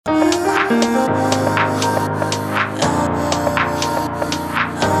Friends,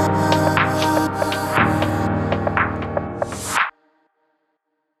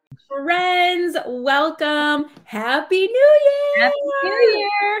 welcome. Happy New Year. Happy New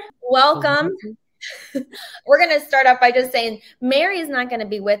Year. Welcome. We're going to start off by just saying Mary is not going to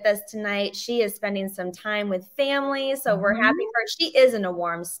be with us tonight. She is spending some time with family. So we're happy for her. She is in a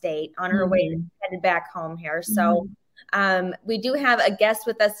warm state on her way headed back home here. So we do have a guest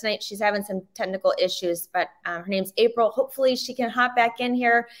with us tonight. She's having some technical issues, but her name's April. Hopefully she can hop back in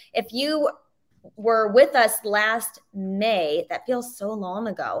here. If you were with us last May, that feels so long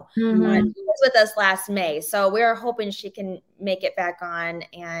ago. She was with us last May. So we're hoping she can make it back on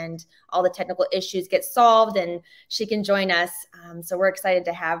and all the technical issues get solved and she can join us. So we're excited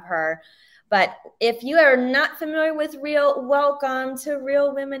to have her. But if you are not familiar with Real, welcome to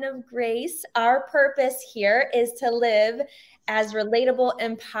Real Women of Grace. Our purpose here is to live as relatable,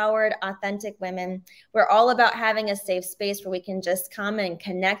 empowered, authentic women. We're all about having a safe space where we can just come and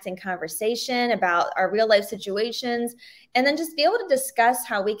connect in conversation about our real life situations, and then just be able to discuss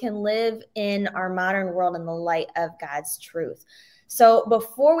how we can live in our modern world in the light of God's truth. So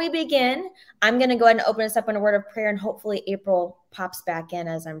before we begin, I'm going to go ahead and open us up in a word of prayer, and hopefully April pops back in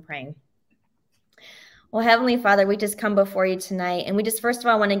as I'm praying. Well, Heavenly Father, we just come before you tonight, and we just first of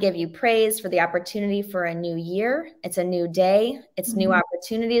all want to give you praise for the opportunity for a new year. It's a new day. It's new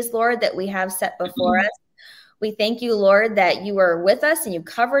opportunities, Lord, that we have set before us. We thank you, Lord, that you were with us and you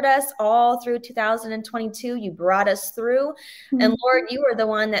covered us all through 2022. You brought us through. And Lord, you are the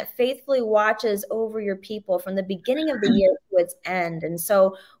one that faithfully watches over your people from the beginning of the year to its end. And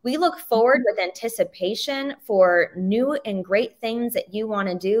so we look forward with anticipation for new and great things that you want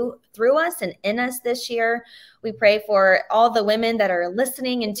to do through us and in us this year. We pray for all the women that are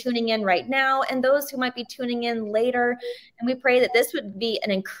listening and tuning in right now and those who might be tuning in later. And we pray that this would be an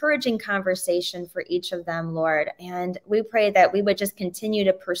encouraging conversation for each of them, Lord. And we pray that we would just continue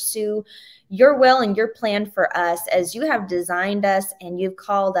to pursue your will and your plan for us as you have designed us and you've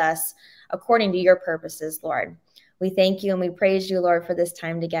called us according to your purposes, Lord. We thank you and we praise you, Lord, for this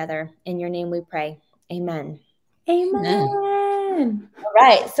time together. In your name we pray. Amen. Amen. All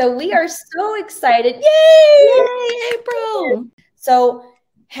right. So we are so excited. Yay, April. So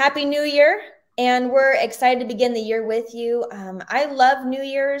happy New Year. And we're excited to begin the year with you. I love New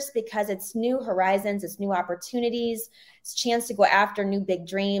Year's because it's new horizons, it's new opportunities, it's a chance to go after new big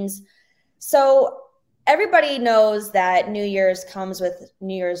dreams. So everybody knows that New Year's comes with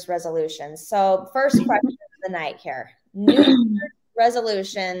New Year's resolutions. So first question of the night here. New Year's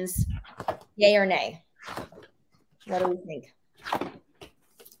resolutions, yay or nay? What do we think?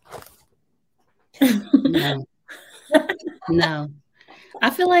 No. I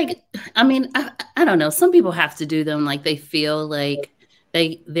feel like, I don't know. Some people have to do them. Like they feel like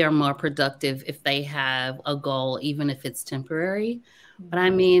they're more productive if they have a goal, even if it's temporary. But I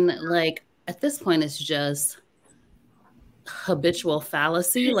mean, like at this point, it's just habitual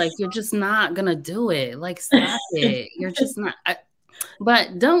fallacy. Like you're just not going to do it. Like stop it. You're just not.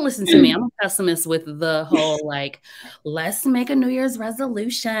 But don't listen to me. I'm a pessimist with the whole, like, let's make a New Year's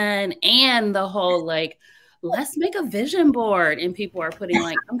resolution and the whole, like, let's make a vision board. And people are putting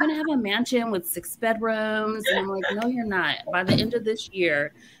like, I'm going to have a mansion with 6 bedrooms. And I'm like, no, you're not. By the end of this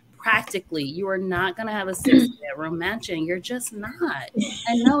year, practically, you are not going to have a 6-bedroom mansion. You're just not.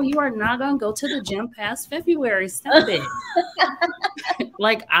 And no, you are not going to go to the gym past February. Stop it.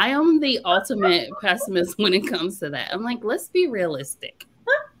 Like, I am the ultimate pessimist when it comes to that. I'm like, let's be realistic.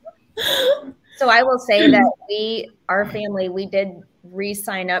 So I will say that our family, we did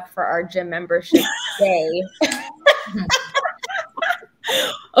re-sign up for our gym membership today.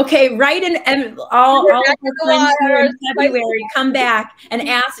 Okay, right and all of our friends here in February, come back and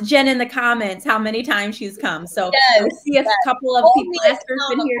ask Jen in the comments how many times she's come. So we'll see if a couple of people, Esther's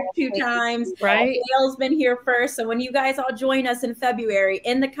been here 2 times, right? Gail's been here first. So when you guys all join us in February,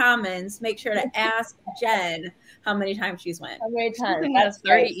 in the comments, make sure to ask Jen how many times she's went. How many times? She has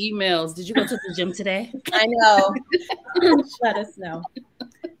 30 emails. Did you go to the gym today? I know. Let us know.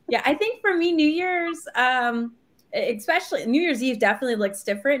 Yeah, I think for me, New Year's, especially New Year's Eve definitely looks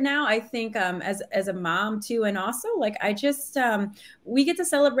different now. I think as a mom too, and also like I just we get to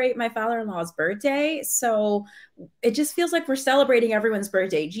celebrate my father-in-law's birthday, so it just feels like we're celebrating everyone's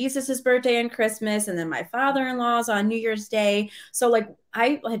birthday. Jesus's birthday and Christmas, and then my father-in-law's on New Year's Day. So like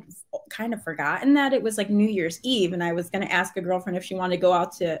I had kind of forgotten that it was like New Year's Eve, and I was going to ask a girlfriend if she wanted to go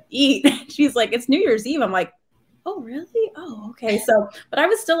out to eat. She's like, "It's New Year's Eve." I'm like, oh, really? Oh, okay. So, but I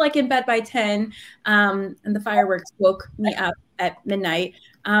was still like in bed by 10, and the fireworks woke me up at midnight.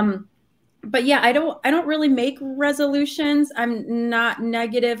 But yeah, I don't really make resolutions. I'm not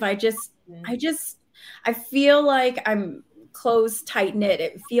negative. I just I feel like I'm close, tight knit.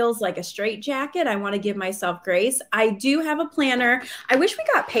 It feels like a straight jacket. I want to give myself grace. I do have a planner. I wish we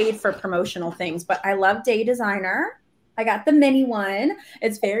got paid for promotional things, but I love Day Designer. I got the mini one.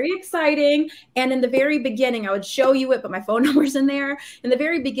 It's very exciting. And in the very beginning, I would show you it, but my phone number's in there. In the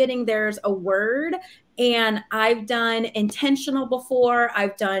very beginning, there's a word, and I've done intentional before.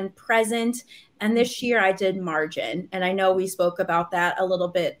 I've done present. And this year I did margin. And I know we spoke about that a little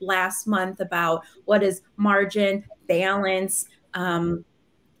bit last month about what is margin, balance,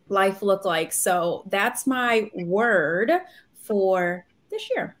 life look like. So that's my word for this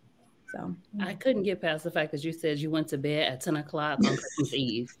year. So I couldn't get past the fact that you said you went to bed at 10 o'clock on Christmas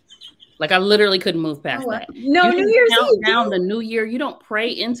Eve. Like I literally couldn't move past that. No, you New Year's Eve. Down the new year. You don't pray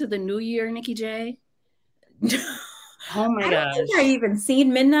into the new year, Nikie J. Oh my gosh. I don't think I even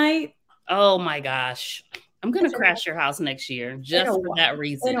seen midnight. Oh my gosh. I'm going to crash your house next year just for that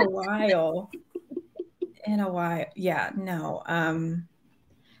reason. In a while. Yeah, no.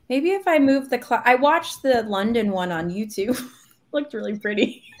 Maybe if I move the clock. I watched the London one on YouTube. Looked really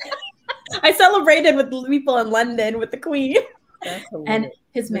pretty. I celebrated with people in London with the Queen. That's and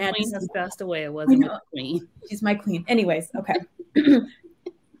His Majesty. Queen has passed away. It wasn't the Queen. She's my queen. Anyways, okay.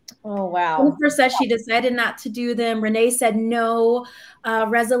 Oh, wow. Jennifer says she decided not to do them. Renee said no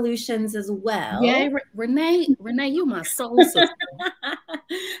resolutions as well. Yeah, Renee, you my soul sister.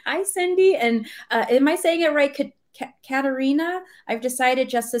 Hi, Cindy. And am I saying it right? Katarina, I've decided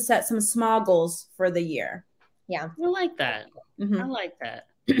just to set some small goals for the year. Yeah. I like that. I like that.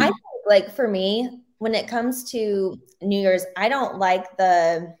 I think, like, for me, when it comes to New Year's, I don't like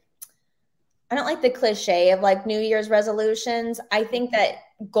the cliche of like New Year's resolutions. I think that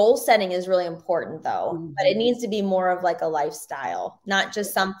goal setting is really important though, but it needs to be more of like a lifestyle, not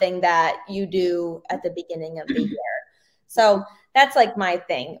just something that you do at the beginning of the year. So that's like my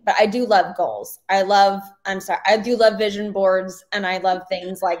thing, but I do love goals. I do love vision boards, and I love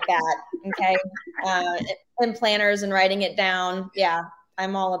things like that. Okay. And planners and writing it down. Yeah.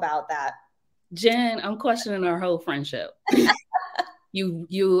 I'm all about that. Jen, I'm questioning our whole friendship.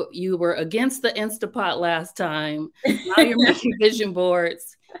 You were against the Instapot last time. Now you're making vision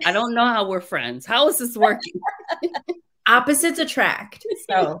boards. I don't know how we're friends. How is this working? Opposites attract.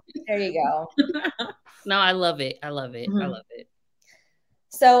 So there you go. No, I love it. I love it. I love it.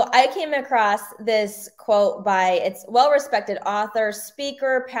 So I came across this quote by its well-respected author,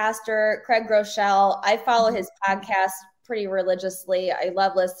 speaker, pastor, Craig Groeschel. I follow his podcast pretty religiously. I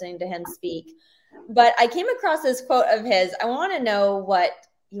love listening to him speak. But I came across this quote of his. I want to know what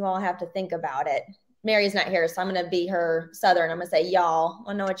you all have to think about it. Mary's not here, so I'm going to be her Southern. I'm going to say y'all. I want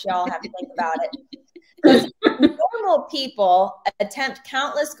to know what y'all have to think about it. Normal people attempt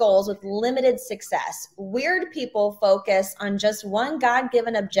countless goals with limited success. Weird people focus on just one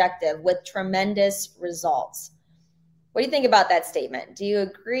God-given objective with tremendous results. What do you think about that statement? Do you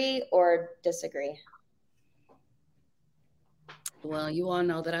agree or disagree? Well, you all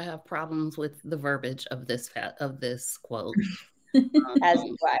know that I have problems with the verbiage of this quote. As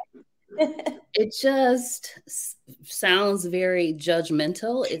do I. It just sounds very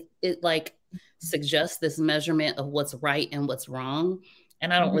judgmental. It like suggests this measurement of what's right and what's wrong.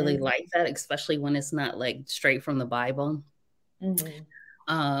 And I don't really like that, especially when it's not like straight from the Bible.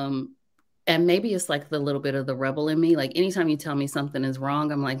 And maybe it's like the little bit of the rebel in me. Like anytime you tell me something is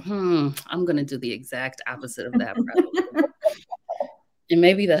wrong, I'm like, I'm going to do the exact opposite of that. And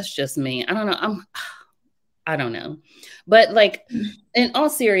maybe that's just me. I don't know. I don't know. But like in all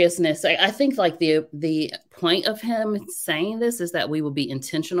seriousness, I think like the point of him saying this is that we will be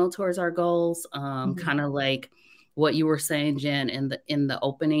intentional towards our goals. Kind of like what you were saying, Jen, in the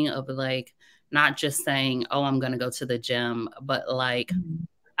opening of like not just saying, oh, I'm going to go to the gym, but like,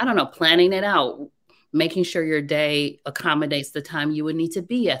 I don't know, planning it out, making sure your day accommodates the time you would need to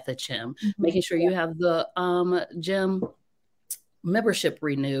be at the gym, making sure you have the gym membership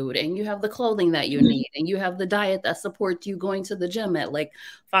renewed, and you have the clothing that you need, and you have the diet that supports you going to the gym at like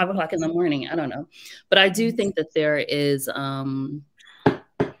 5 o'clock in the morning. I don't know. But I do think that there is a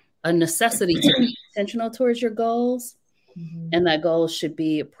necessity to be intentional towards your goals. And that goals should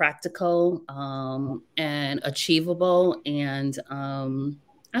be practical and achievable. And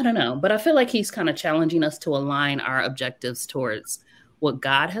I don't know, but I feel like he's kind of challenging us to align our objectives towards what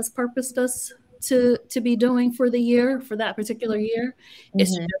God has purposed us to be doing for the year, for that particular year.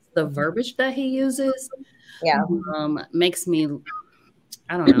 It's just the verbiage that he uses. Yeah. Makes me,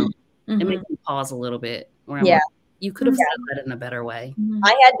 I don't know, it makes me pause a little bit. Where I'm like, you could have said that in a better way.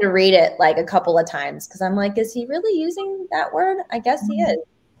 I had to read it like a couple of times because I'm like, is he really using that word? I guess he is.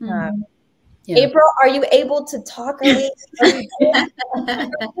 Yeah. April, are you able to talk? Are we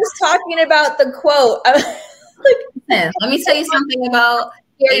just talking about the quote? Let me tell you something about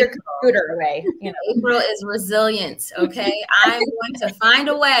your computer away. You know, April is resilient. Okay, I'm going to find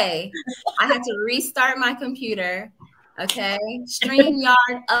a way. I had to restart my computer. Okay,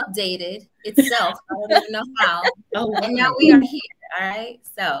 StreamYard updated itself. I don't even know how. Oh, and now we are here. All right,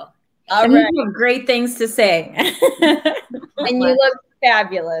 so. All right. You have great things to say. And you look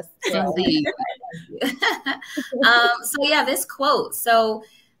fabulous. Indeed. So yeah, this quote. So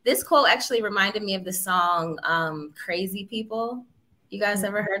this quote actually reminded me of the song Crazy People. You guys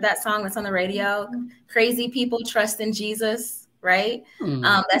ever heard that song that's on the radio? Crazy People Trust in Jesus, right?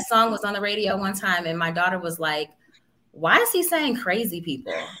 That song was on the radio one time and my daughter was like, why is he saying crazy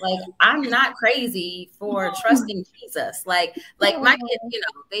people? Like, I'm not crazy for trusting Jesus. Like my kids, you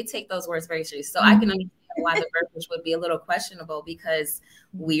know, they take those words very seriously. So I can understand why the verbiage would be a little questionable because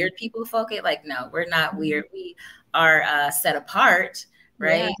weird people focus. Like, no, we're not weird. We are set apart,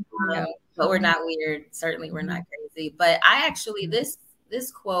 right? Yeah. But we're not weird. Certainly, we're not crazy. But I actually, this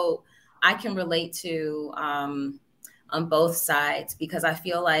quote, I can relate to on both sides because I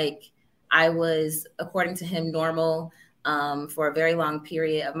feel like I was, according to him, normal for a very long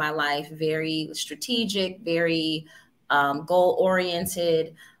period of my life, very strategic, very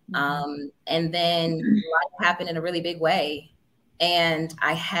goal-oriented. And then life happened in a really big way. And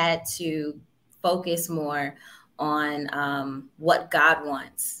I had to focus more on what God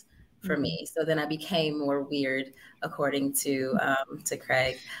wants for me. So then I became more weird, according to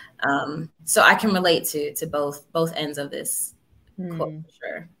Craig. So I can relate to both ends of this quote for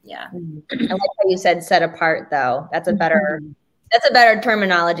sure. Yeah. I like how you said set apart though. That's a better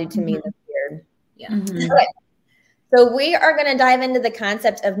terminology to me than weird. Yeah. Okay. So we are going to dive into the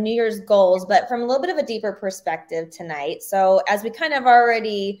concept of New Year's goals, but from a little bit of a deeper perspective tonight. So as we kind of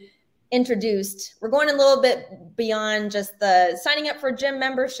already introduced, we're going a little bit beyond just the signing up for gym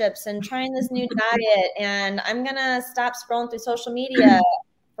memberships and trying this new diet. And I'm going to stop scrolling through social media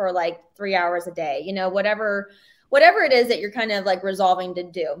for like 3 hours a day, you know, whatever it is that you're kind of like resolving to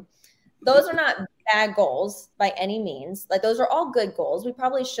do. Those are not bad goals by any means. Like those are all good goals. We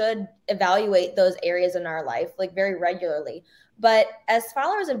probably should evaluate those areas in our life like very regularly. But as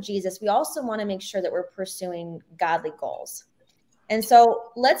followers of Jesus, we also want to make sure that we're pursuing godly goals. And so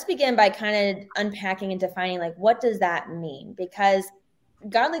let's begin by kind of unpacking and defining like, what does that mean? Because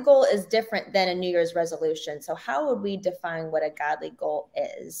godly goal is different than a New Year's resolution. So how would we define what a godly goal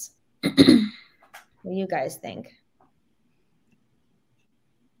is? What do you guys think?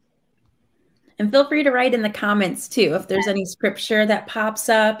 And feel free to write in the comments too, if there's any scripture that pops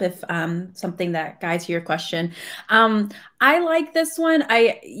up, if something that guides your question. I like this one.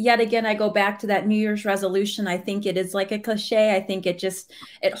 Yet again, I go back to that New Year's resolution. I think it is like a cliche. I think it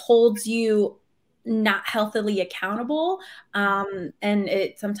holds you not healthily accountable. And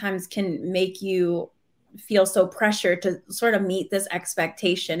it sometimes can make you feel so pressured to sort of meet this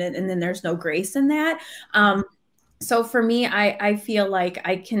expectation. And then there's no grace in that. So for me, I feel like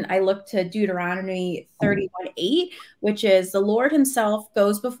I look to Deuteronomy 31:8, which is the Lord himself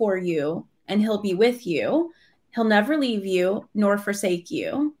goes before you and he'll be with you. He'll never leave you nor forsake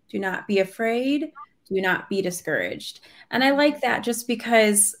you. Do not be afraid. Do not be discouraged. And I like that just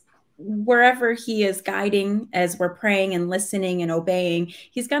because wherever he is guiding as we're praying and listening and obeying,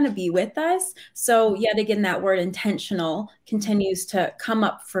 he's going to be with us. So yet again, that word intentional continues to come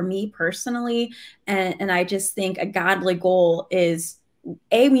up for me personally. And I just think a godly goal is,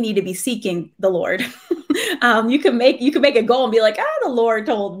 we need to be seeking the Lord. You can make a goal and be like, the Lord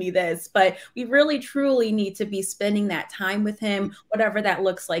told me this, but we really truly need to be spending that time with him, whatever that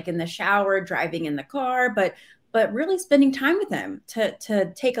looks like, in the shower, driving in the car, but really spending time with him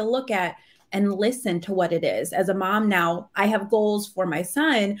to take a look at and listen to what it is. As a mom now, I have goals for my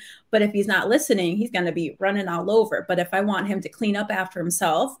son, but if he's not listening, he's going to be running all over. But if I want him to clean up after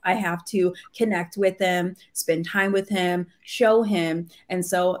himself, I have to connect with him, spend time with him, show him. And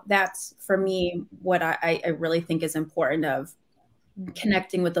so that's for me what I really think is important, of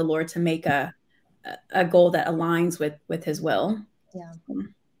connecting with the Lord to make a goal that aligns with his will. Yeah.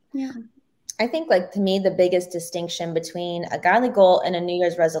 Yeah. I think, like, to me, the biggest distinction between a godly goal and a New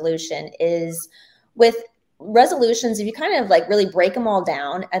Year's resolution is, with resolutions, if you kind of like really break them all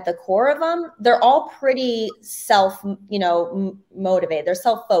down at the core of them, they're all pretty motivated. They're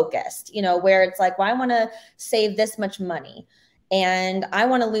self-focused, where it's like, well, I want to save this much money and I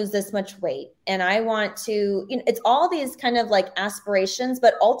want to lose this much weight. And I want to, it's all these kind of like aspirations,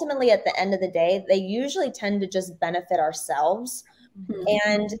 but ultimately at the end of the day, they usually tend to just benefit ourselves. Mm-hmm.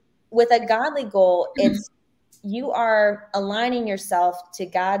 And with a godly goal, it's you are aligning yourself to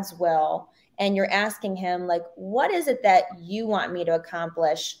God's will and you're asking him, like, what is it that you want me to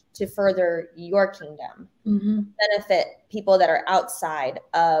accomplish to further your kingdom, benefit people that are outside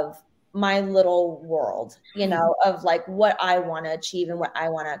of my little world, you know, of like what I want to achieve and what I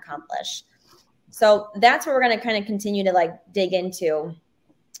want to accomplish. So that's what we're going to kind of continue to like dig into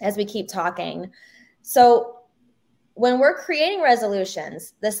as we keep talking. So when we're creating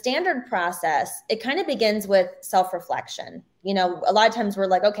resolutions, the standard process, it kind of begins with self-reflection. You know, a lot of times we're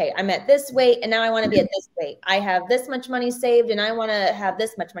like, okay, I'm at this weight and now I want to be at this weight. I have this much money saved and I want to have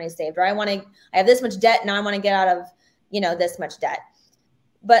this much money saved, or I have this much debt and now I want to get out of, you know, this much debt.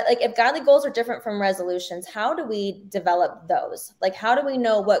 But like, if godly goals are different from resolutions, how do we develop those? Like, how do we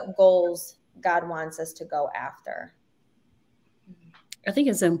know what goals God wants us to go after? I think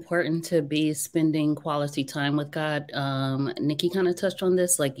it's important to be spending quality time with God. Nikie kind of touched on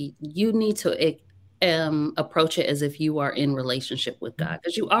this. Like, you need to approach it as if you are in relationship with God,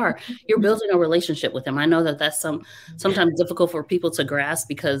 because you're building a relationship with him. I know that that's sometimes difficult for people to grasp,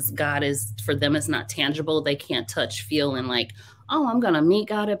 because God is, for them, it's not tangible. They can't touch, feel, and like, oh, I'm going to meet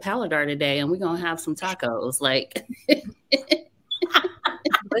God at Paladar today and we're going to have some tacos. Like,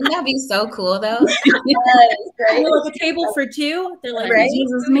 wouldn't that be so cool though? Right? Like a table for two. They're like, right?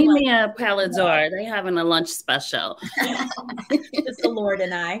 Jesus, meet me at Paladar. They're having a lunch special. It's the Lord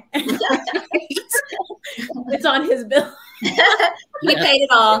and I. It's on his bill. He paid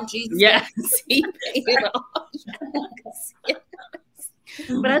it all. Jesus. Yes, he paid it all. Yes.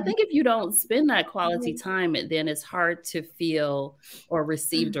 But I think if you don't spend that quality time, then it's hard to feel or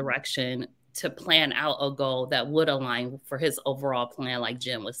receive direction to plan out a goal that would align for his overall plan, like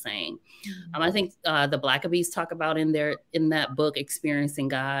Jen was saying. I think the Blackabees talk about in that book, Experiencing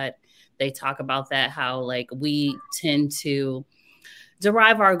God, they talk about that, how like we tend to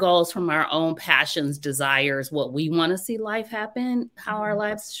derive our goals from our own passions, desires, what we want to see life happen, how our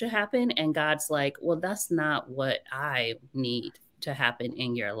lives should happen. And God's like, well, that's not what I need to happen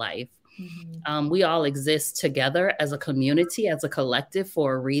in your life. We all exist together as a community, as a collective,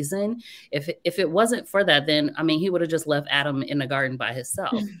 for a reason. If it wasn't for that, then, I mean, he would have just left Adam in the garden by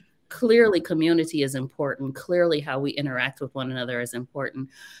himself. Clearly, community is important. Clearly, how we interact with one another is important.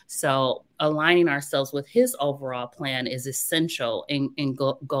 So aligning ourselves with his overall plan is essential in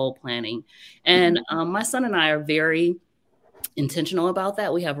goal planning. And my son and I are very intentional about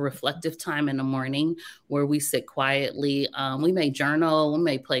that. We have a reflective time in the morning where we sit quietly. We may journal, we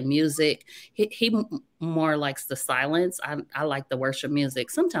may play music. He more likes the silence. I like the worship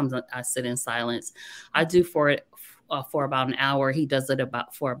music. Sometimes I sit in silence. I do for about an hour. He does it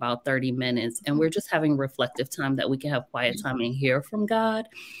for about 30 minutes. And we're just having reflective time that we can have quiet time and hear from God.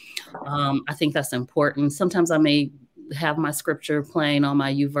 I think that's important. Sometimes I may have my scripture playing on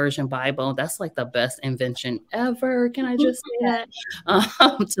my YouVersion Bible. That's like the best invention ever. Can I just say that?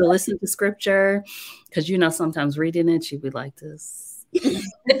 To listen to scripture. Because, you know, sometimes reading it, you'd be like this.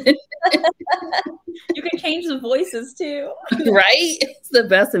 You can change the voices too. Right? It's the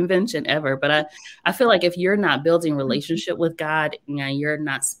best invention ever. But I feel like if you're not building relationship with God and you're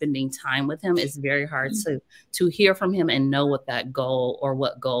not spending time with him, it's very hard to hear from him and know what that goal or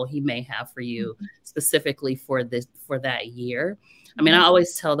what goal he may have for you specifically for that year. I mean, I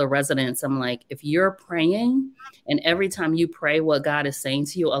always tell the residents, I'm like, if you're praying and every time you pray, what God is saying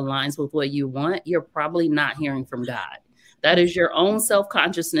to you aligns with what you want, you're probably not hearing from God. That is your own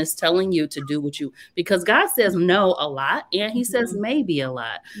self-consciousness telling you to do because God says no a lot and he says maybe a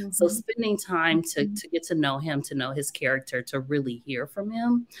lot. So spending time to get to know him, to know his character, to really hear from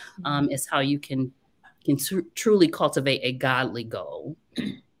him is how you can truly cultivate a godly goal.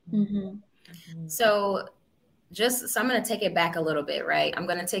 So I'm going to take it back a little bit, right? I'm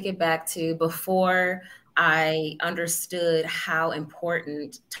going to take it back to before I understood how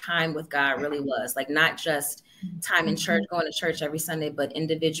important time with God really was. Like, not just time in church, going to church every Sunday, but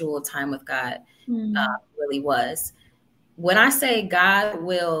individual time with God really was. When I say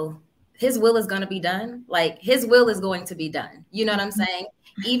his will is going to be done, like his will is going to be done. You know what I'm saying?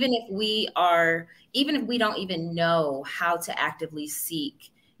 Even if we don't even know how to actively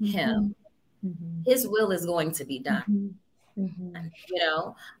seek him, his will is going to be done. You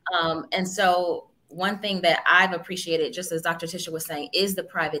know? And so one thing that I've appreciated, just as Dr. Tisha was saying, is the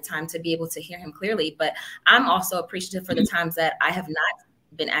private time to be able to hear him clearly. But I'm also appreciative for the times that I have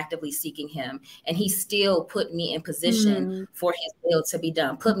not been actively seeking him, and he still put me in position for his will to be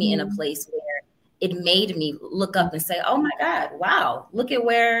done, put me in a place where it made me look up and say, oh my God, wow, look at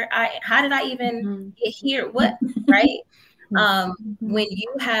how did I even get here? What, right? When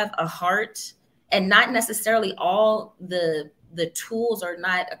you have a heart, and not necessarily all the the tools or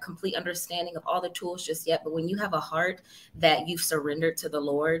not a complete understanding of all the tools just yet. But when you have a heart that you've surrendered to the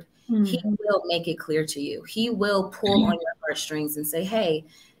Lord, he will make it clear to you. He will pull on your heartstrings and say, hey,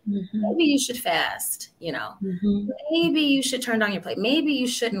 maybe you should fast, you know, maybe you should turn down your plate. Maybe you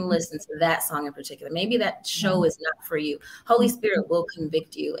shouldn't listen to that song in particular. Maybe that show is not for you. Holy Spirit will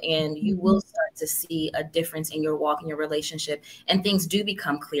convict you, and you will start to see a difference in your walk, in your relationship, and things do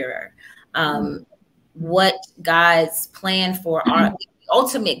become clearer. What God's plan for our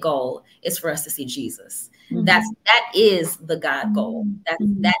ultimate goal is for us to see Jesus. That is the God goal. That's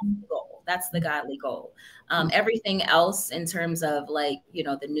the goal. That's the godly goal. Everything else in terms of like, you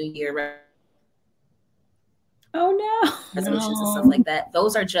know, the New Year resolutions and stuff like that,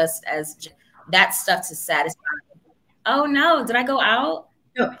 those are just that stuff to satisfy. Oh no, did I go out?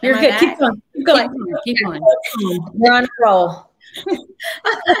 No, you're good. Keep going. Keep going. Keep going. We're on a roll.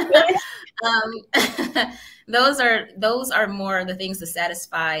 Those are more the things to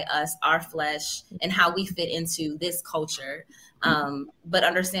satisfy us, our flesh, and how we fit into this culture. But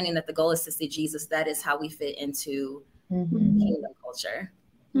understanding that the goal is to see Jesus, that is how we fit into kingdom culture.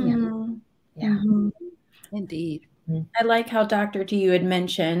 Indeed. I like how Dr. D, you had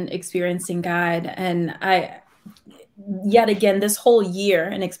mentioned experiencing God, and yet again, this whole year,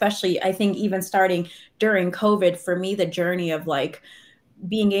 and especially I think even starting during COVID, for me, the journey of like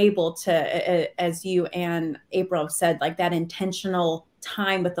being able to, as you and April said, like that intentional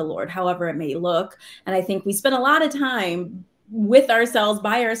time with the Lord, however it may look. And I think we spent a lot of time with ourselves,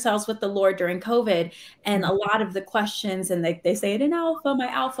 by ourselves with the Lord during COVID. And a lot of the questions, and they say it in Alpha, my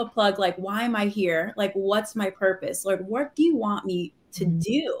Alpha plug, like, why am I here? Like, what's my purpose? Lord, what do you want me to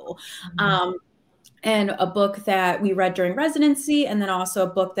do? And a book that we read during residency, and then also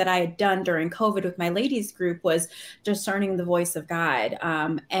a book that I had done during COVID with my ladies group, was Discerning the Voice of God.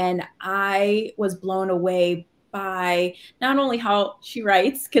 And I was blown away by not only how she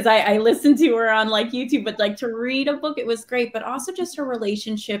writes, because I listened to her on like YouTube, but like to read a book, it was great, but also just her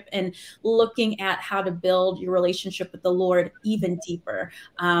relationship and looking at how to build your relationship with the Lord even deeper.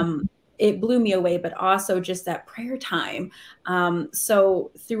 It blew me away, but also just that prayer time.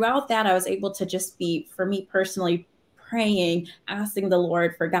 So throughout that, I was able to just be, for me personally, praying, asking the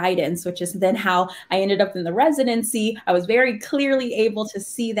Lord for guidance, which is then how I ended up in the residency. I was very clearly able to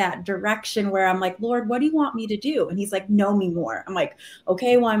see that direction where I'm like, Lord, what do you want me to do? And he's like, know me more. I'm like,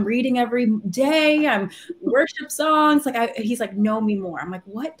 okay, well, I'm reading every day. I'm worship songs. Like he's like, know me more. I'm like,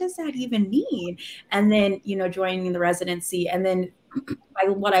 what does that even mean? And then, you know, joining the residency, and then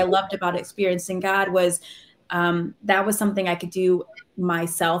what I loved about experiencing God was that was something I could do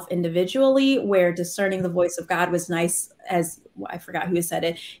myself individually, where discerning the voice of God was nice, as I forgot who said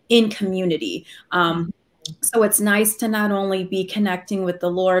it, in community. So it's nice to not only be connecting with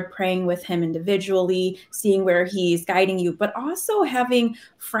the Lord, praying with him individually, seeing where he's guiding you, but also having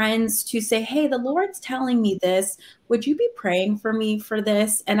friends to say, hey, the Lord's telling me this. Would you be praying for me for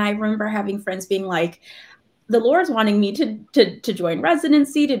this? And I remember having friends being like, the Lord's wanting me to join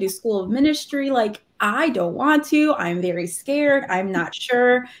residency, to do school of ministry. Like, I don't want to. I'm very scared. I'm not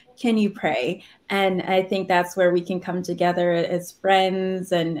sure. Can you pray? And I think that's where we can come together as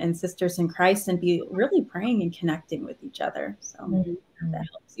friends and sisters in Christ and be really praying and connecting with each other. So that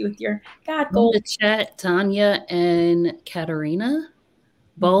helps you with your God goal. In the chat, Tanya and Katarina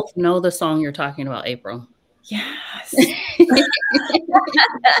both know the song you're talking about, April. Yes.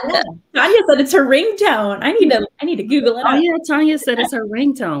 Tanya said it's her ringtone. I need to Google it. Oh yeah, Tanya said it's her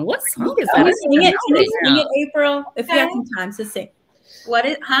ringtone. What song is that? Can you sing it, April? If you have some time to sing. What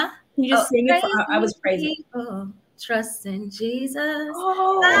is, huh? Can you just sing it? I was praising. Trust in Jesus.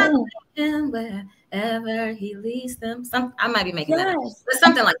 Oh. Him wherever he leads them. I might be making that up. But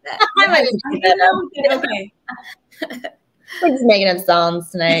something like that. I might be making that up. Okay. We're just making up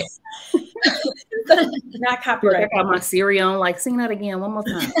songs tonight. Not copyright. I got my Siri on, like, sing that again one more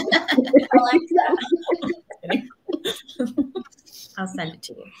time. I'll send it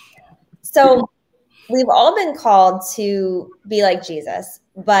to you. So we've all been called to be like Jesus,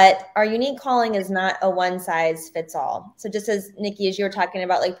 but our unique calling is not a one size fits all. So just as Nikie, as you were talking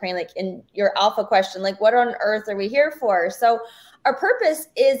about, like praying, like in your Alpha question, like what on earth are we here for? So our purpose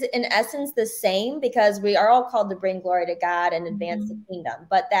is in essence the same, because we are all called to bring glory to God and advance the kingdom.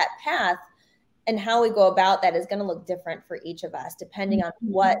 But that path and how we go about that is going to look different for each of us, depending on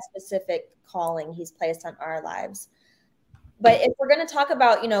what specific calling he's placed on our lives. But if we're going to talk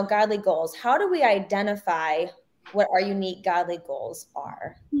about, godly goals, how do we identify what our unique godly goals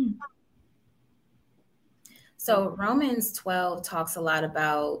are? So Romans 12 talks a lot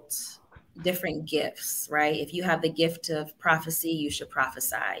about different gifts, right? If you have the gift of prophecy, you should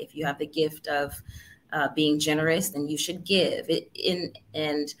prophesy. If you have the gift of being generous, then you should give it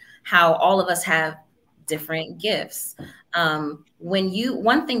and how all of us have different gifts.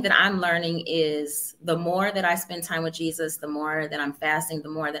 One thing that I'm learning is the more that I spend time with Jesus, the more that I'm fasting, the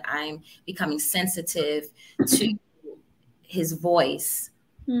more that I'm becoming sensitive to his voice,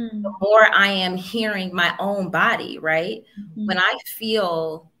 the more I am hearing my own body, right? When I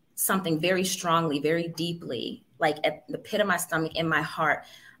feel something very strongly, very deeply, like at the pit of my stomach, in my heart,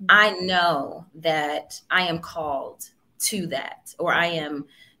 I know that I am called to that, or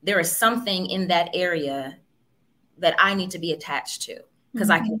there is something in that area that I need to be attached to because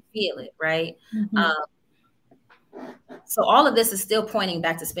I can feel it, right? So all of this is still pointing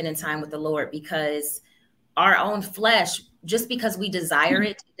back to spending time with the Lord, because our own flesh, just because we desire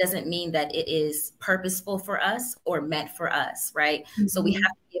it, doesn't mean that it is purposeful for us or meant for us, right? So we have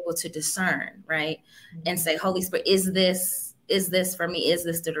to be able to discern, right? And say, Holy Spirit, is this for me? Is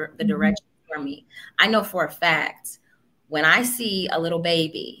this the direction for me? I know for a fact, when I see a little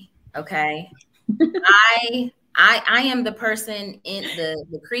baby, okay, I am the person in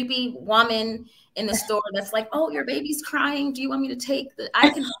the creepy woman in the store that's like, oh, your baby's crying. Do you want me to take I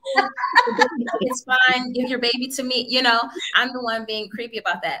can it's fine. Give your baby to me. You know, I'm the one being creepy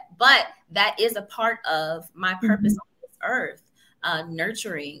about that. But that is a part of my purpose on this earth,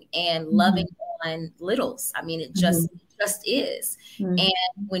 nurturing and loving on littles. I mean, it just is. And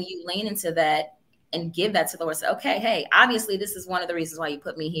when you lean into that and give that to the Lord, say, okay, hey, obviously this is one of the reasons why you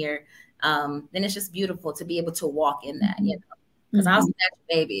put me here. Then it's just beautiful to be able to walk in that, you know, because I'll snatch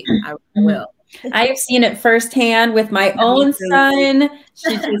a baby. I will. I have seen it firsthand with my own son.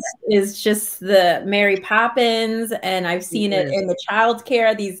 She is just the Mary Poppins, and I've seen it in the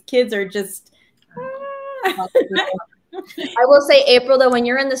childcare. These kids are just. I will say, April, though, when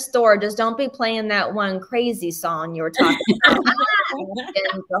you're in the store, just don't be playing that one crazy song you were talking about.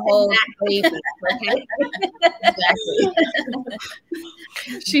 The whole baby. Exactly.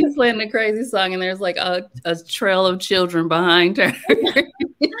 She's playing the crazy song, and there's like a trail of children behind her.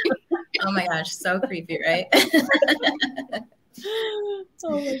 Oh my gosh, so creepy, right?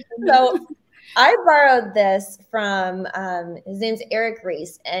 So I borrowed this from his name's Eric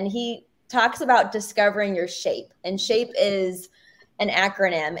Reese, and he talks about discovering your shape, and shape is an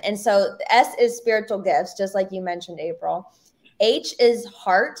acronym. And so S is spiritual gifts, just like you mentioned, April. H is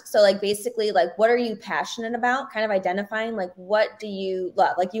heart. So like basically like, what are you passionate about? Kind of identifying like, what do you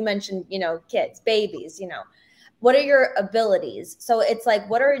love? Like you mentioned, you know, kids, babies, you know, what are your abilities? So it's like,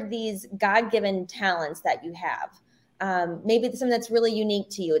 what are these God-given talents that you have? Maybe something that's really unique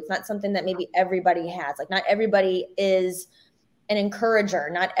to you. It's not something that maybe everybody has. Like not everybody is an encourager.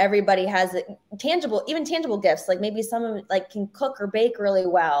 Not everybody has tangible gifts. Like maybe someone like can cook or bake really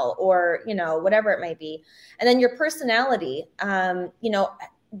well, or, you know, whatever it might be. And then your personality, you know,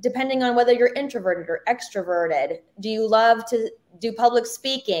 depending on whether you're introverted or extroverted. Do you love to do public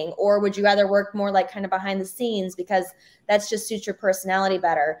speaking, or would you rather work more like kind of behind the scenes because that's just suits your personality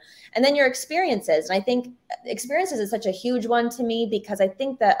better? And then your experiences. And I think experiences is such a huge one to me, because I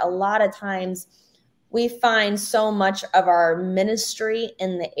think that a lot of times we find so much of our ministry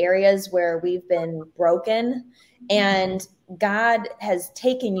in the areas where we've been broken, and God has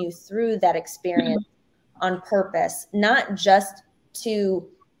taken you through that experience on purpose, not just to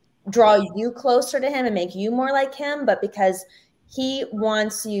draw you closer to him and make you more like him, but because he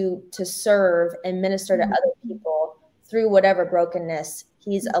wants you to serve and minister to other people through whatever brokenness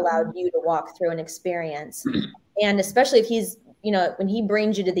he's allowed you to walk through and experience. And especially if he's, you know, when he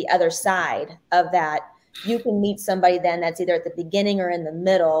brings you to the other side of that, you can meet somebody then that's either at the beginning or in the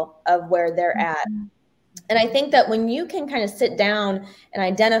middle of where they're at. And I think that when you can kind of sit down and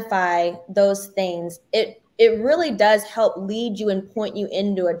identify those things, it really does help lead you and point you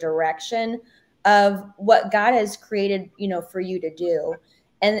into a direction of what God has created, you know, for you to do.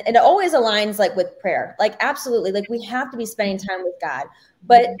 And it always aligns like with prayer, like absolutely, like we have to be spending time with God,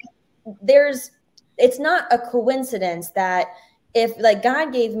 but it's not a coincidence that if like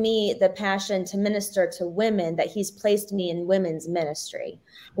God gave me the passion to minister to women, that he's placed me in women's ministry,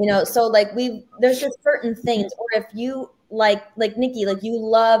 you know? So like there's just certain things, or if you like Nikie, like you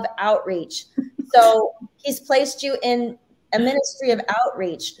love outreach. So he's placed you in a ministry of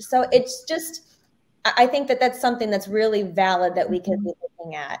outreach. So it's just, I think that that's something that's really valid that we can be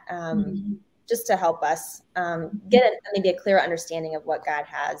looking at, just to help us get maybe a clearer understanding of what God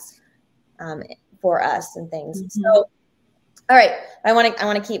has for us and things. So, all right, I want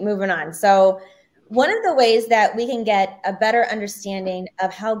to keep moving on. So one of the ways that we can get a better understanding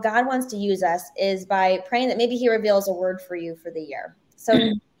of how God wants to use us is by praying that maybe he reveals a word for you for the year. So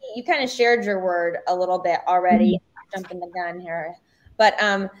you kind of shared your word a little bit already, jumping the gun here. But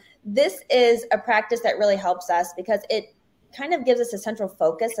this is a practice that really helps us because it kind of gives us a central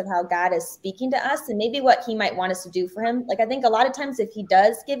focus of how God is speaking to us and maybe what he might want us to do for him. Like, I think a lot of times if he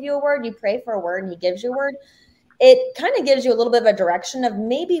does give you a word, you pray for a word and he gives you a word, it kind of gives you a little bit of a direction of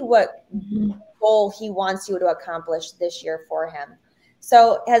maybe what goal he wants you to accomplish this year for him.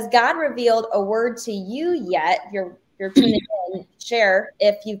 So has God revealed a word to you yet? You're tuning in, share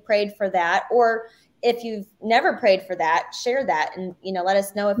if you've prayed for that, or if you've never prayed for that, share that and, let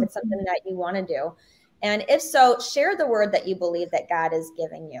us know if it's something that you want to do. And if so, share the word that you believe that God is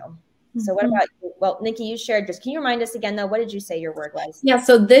giving you. So what about you? Well, Nikie, you shared just, can you remind us again though, what did you say your word was? Yeah.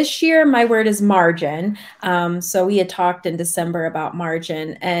 So this year, my word is margin. So we had talked in December about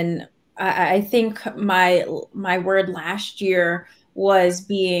margin, and I think my word last year was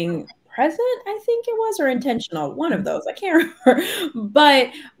being present, I think it was, or intentional, one of those, I can't remember. But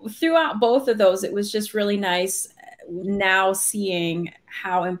throughout both of those, it was just really nice now seeing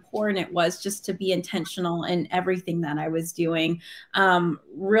how important it was just to be intentional in everything that I was doing,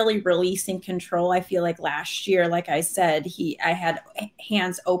 really releasing control. I feel like last year, like I said, I had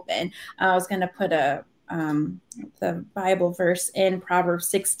hands open. I was going to put the Bible verse in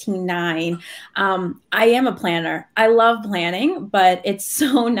Proverbs 16:9. I am a planner. I love planning, but it's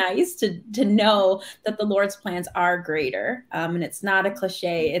so nice to know that the Lord's plans are greater. And it's not a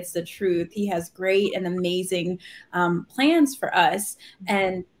cliche. It's the truth. He has great and amazing plans for us.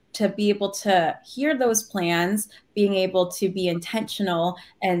 And to be able to hear those plans, being able to be intentional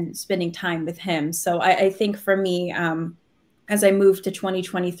and spending time with him. So I think for me, as I moved to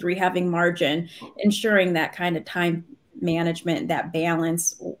 2023, having margin, ensuring that kind of time management, that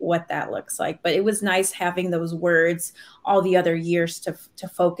balance, what that looks like. But it was nice having those words all the other years to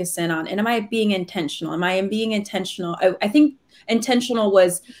focus in on. And am I being intentional? Am I being intentional? I think intentional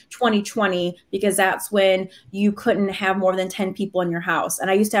was 2020 because that's when you couldn't have more than 10 people in your house. And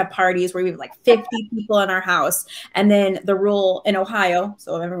I used to have parties where we had like 50 people in our house. And then the rule in Ohio,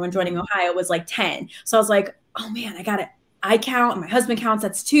 so everyone joining Ohio, was like 10. So I was like, oh man, I count, my husband counts,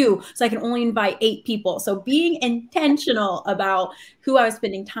 that's 2. So I can only invite 8 people. So being intentional about who I was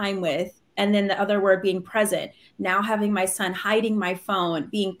spending time with. And then the other word being present. Now having my son, hiding my phone,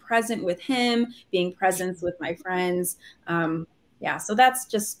 being present with him, being present with my friends. So that's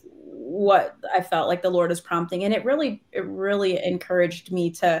just what I felt like the Lord is prompting. And it really encouraged me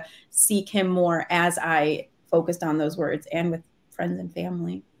to seek him more as I focused on those words and with friends and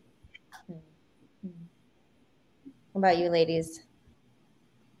family. What about you, ladies?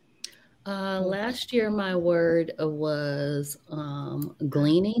 Last year, my word was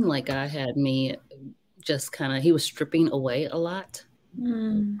gleaning. Like I had me just he was stripping away a lot.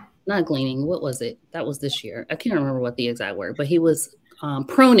 Not gleaning. What was it? That was this year. I can't remember what the exact word, but he was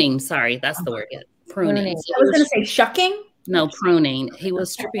pruning. Sorry, that's the word. Yeah, pruning. So I was going to say shucking. No, pruning. He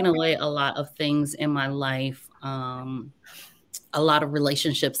was stripping away a lot of things in my life. A lot of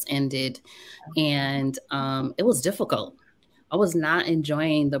relationships ended, and it was difficult. I was not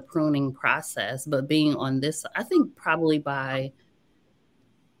enjoying the pruning process, but being on this, I think probably by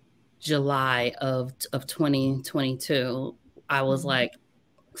July of 2022, I was like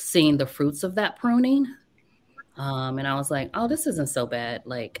seeing the fruits of that pruning. And I was like, oh, this isn't so bad.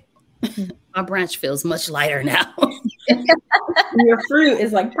 Like my branch feels much lighter now. Your fruit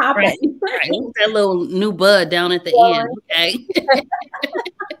is like popping. Right. That little new bud down at the end. Okay.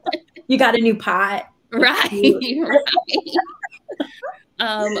 You got a new pot. Right.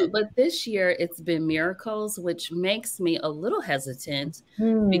 But this year it's been miracles, which makes me a little hesitant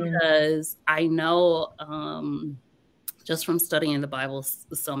because I know just from studying the Bible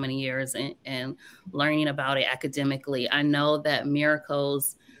so many years and learning about it academically, I know that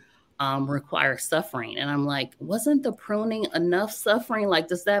miracles require suffering. And I'm like, wasn't the pruning enough suffering? Like,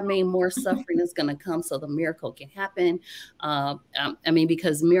 does that mean more suffering is going to come so the miracle can happen?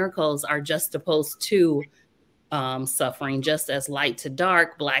 Because miracles are just opposed to suffering, just as light to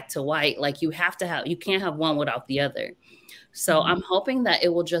dark, black to white. Like you can't have one without the other. So I'm hoping that it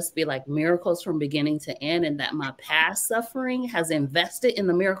will just be like miracles from beginning to end, and that my past suffering has invested in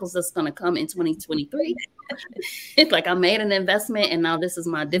the miracles that's going to come in 2023. It's like I made an investment and now this is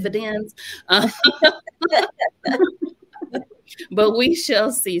my dividends. But we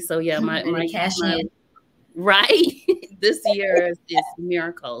shall see. So yeah, my cash in. Right. This year is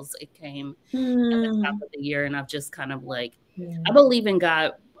miracles. It came at the top of the year, and I've just kind of like, I believe in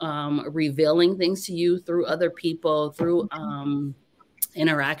God revealing things to you through other people, through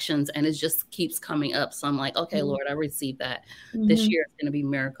interactions, and it just keeps coming up. So I'm like, okay, Lord, I received that. This year is going to be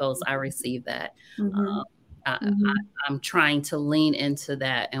miracles. I received that. I'm trying to lean into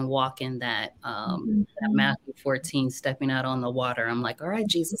that and walk in that, that Matthew 14, stepping out on the water. I'm like, all right,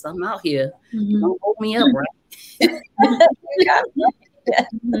 Jesus, I'm out here. Don't hold me up, right?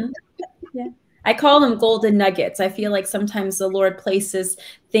 Yeah. I call them golden nuggets. I feel like sometimes the Lord places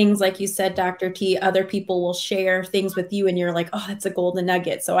things, like you said, Dr. T, other people will share things with you and you're like, oh, that's a golden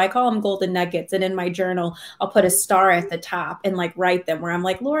nugget. So I call them golden nuggets. And in my journal, I'll put a star at the top and like write them where I'm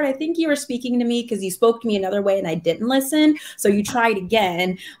like, Lord, I think you were speaking to me because you spoke to me another way and I didn't listen. So you tried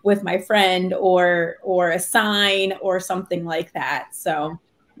again with my friend or a sign or something like that. So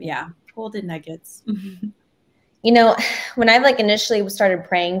yeah, golden nuggets. You know, when I like initially started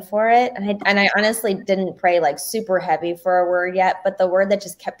praying for it, and I honestly didn't pray like super heavy for a word yet, but the word that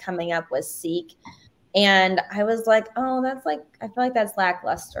just kept coming up was seek. And I was like, oh, that's like, I feel like that's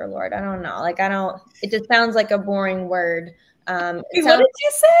lackluster, Lord. I don't know. Like, it just sounds like a boring word. What did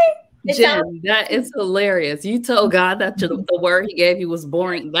you say? Jen, that is hilarious. You told God that the word he gave you was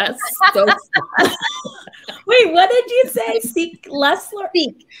boring. That's so Wait, what did you say? Seek less, Lord?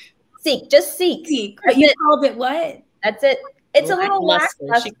 Seek, just seek. But you called it what? That's it. It's a little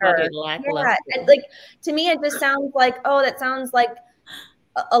lackluster. She called it lackluster. Yeah, like to me, it just sounds like, oh, that sounds like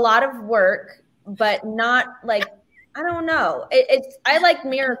a lot of work, but not like, I don't know. I like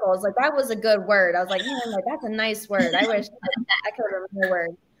miracles. Like that was a good word. I was like, man, like that's a nice word. I wish I could remember the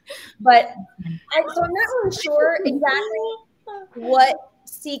word. But so I'm not really sure exactly what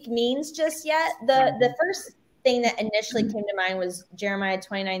seek means just yet. The first thing that initially came to mind was Jeremiah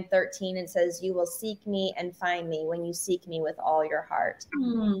 29:13. It says, you will seek me and find me when you seek me with all your heart.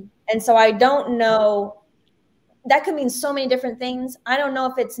 And so I don't know, that could mean so many different things. I don't know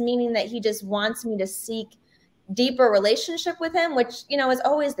if it's meaning that he just wants me to seek deeper relationship with him, which, you know, is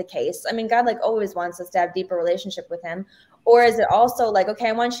always the case. I mean, God like always wants us to have deeper relationship with him. Or is it also like, okay,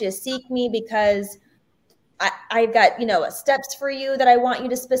 I want you to seek me because I've got, you know, steps for you that I want you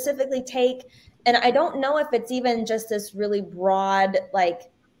to specifically take. And I don't know if it's even just this really broad,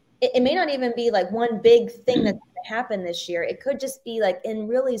 like, it may not even be like one big thing that's going to happen this year. It could just be like in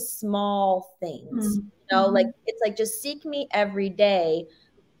really small things, you know, like it's like, just seek me every day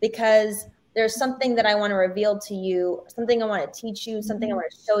because there's something that I want to reveal to you, something I want to teach you, something I want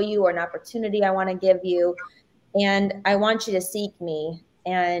to show you, or an opportunity I want to give you. And I want you to seek me.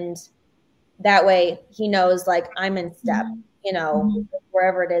 And that way he knows like I'm in step, you know,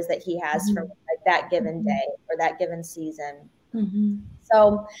 wherever it is that he has for me, like that given day or that given season.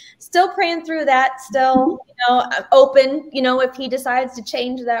 So still praying through that, still, you know, I'm open, you know, if he decides to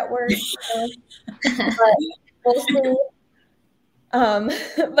change that word, you know, but we'll see.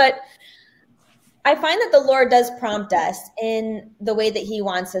 But I find that the Lord does prompt us in the way that he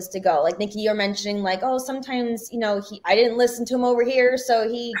wants us to go. Like Nikie, you're mentioning like, oh, sometimes, you know, I didn't listen to him over here. So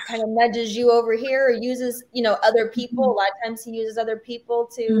he kind of nudges you over here or uses, you know, other people. A lot of times he uses other people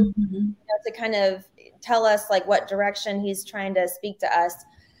to, you know, to kind of tell us like what direction he's trying to speak to us.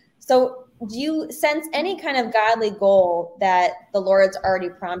 So do you sense any kind of godly goal that the Lord's already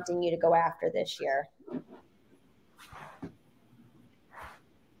prompting you to go after this year?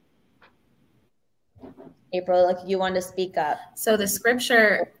 April, like you want to speak up. So the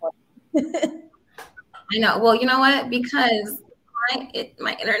scripture, I know. Well, you know what? Because my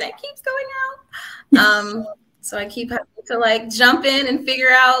internet keeps going out. So I keep having to like jump in and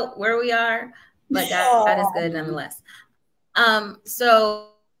figure out where we are. But that is good nonetheless. So.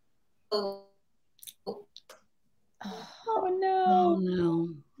 Oh no. Oh no.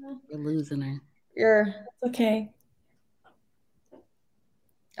 We're losing her. It's okay.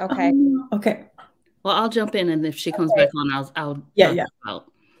 Okay. Okay. Well, I'll jump in, and if she comes back on, I'll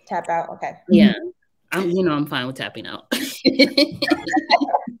tap out. Okay. Yeah, I'm fine with tapping out because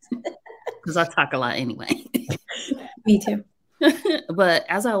I talk a lot anyway. Me too. But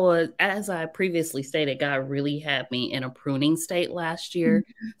as I previously stated, God really had me in a pruning state last year.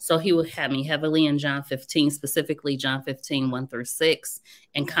 So he would have me heavily in John 15, specifically John 15, 1-6,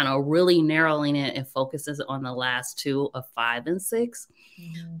 and kind of really narrowing it and focuses on the last two of 5 and 6.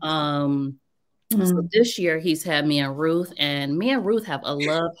 So this year he's had me and Ruth, and me and Ruth have a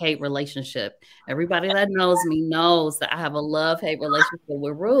love-hate relationship. Everybody that knows me knows that I have a love-hate relationship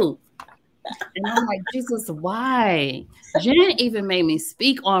with Ruth. And I'm like, Jesus, why? Jen even made me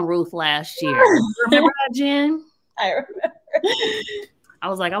speak on Ruth last year. Remember that, Jen? I remember. I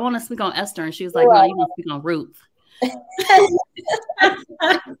was like, I want to speak on Esther. And she was like, no, you want to speak on Ruth.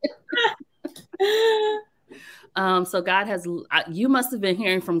 So God you must have been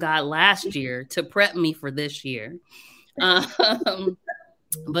hearing from God last year to prep me for this year.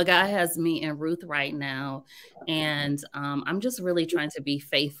 But God has me in Ruth right now. And I'm just really trying to be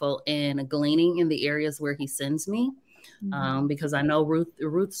faithful in gleaning in the areas where he sends me. Because I know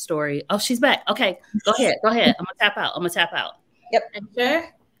Ruth's story. Oh, she's back. Okay, go ahead. I'm gonna tap out. Yep. Sure.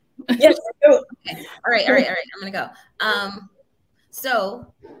 Yes. Okay. All right. I'm gonna go.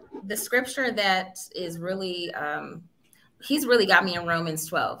 So the scripture that is really, he's really got me in Romans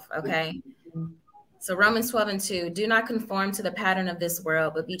 12. Okay. So Romans 12:2, do not conform to the pattern of this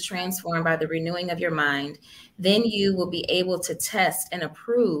world, but be transformed by the renewing of your mind. Then you will be able to test and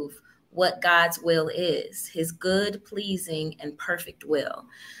approve what God's will is, his good, pleasing, and perfect will.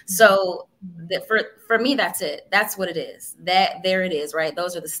 So for me, that's it. That's what it is. There it is, right?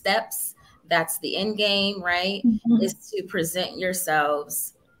 Those are the steps. That's the end game, right? Is to present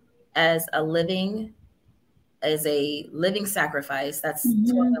yourselves as a living sacrifice. That's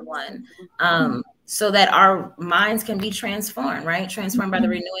 12:1. So that our minds can be transformed, right? Transformed by the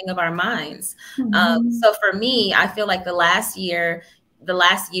renewing of our minds. So for me, I feel like the last year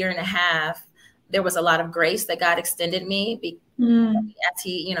and a half, there was a lot of grace that God extended me. As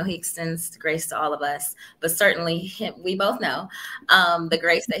he extends grace to all of us, but certainly we both know the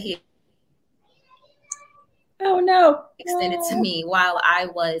grace that he extended to me while I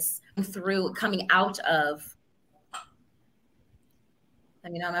was coming out of.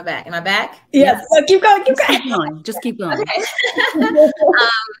 Let me know. Am I back? Yes. Keep going. Just keep going. Okay.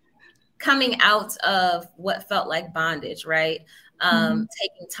 Coming out of what felt like bondage, right?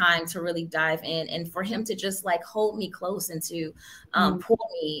 Taking time to really dive in, and for him to just like hold me close and to pull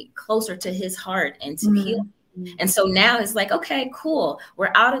me closer to his heart and to heal me. And so now it's like, okay, cool.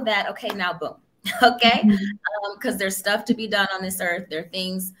 We're out of that. Okay, now boom. Okay. Because there's stuff to be done on this earth. There are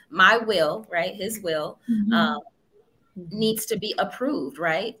things, my will, right? His will, needs to be approved,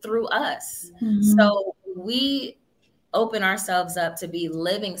 right? Through us. So we open ourselves up to be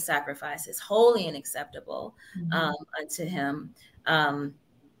living sacrifices, holy and acceptable unto him.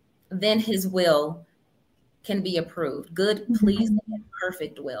 Then his will can be approved. Good, pleasing, and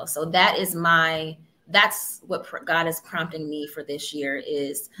perfect will. So that's what God is prompting me for this year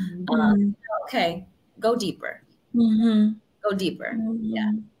is, okay, go deeper. Go deeper.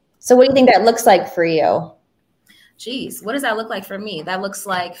 Yeah. So what do you think that looks like for you? Geez, what does that look like for me? That looks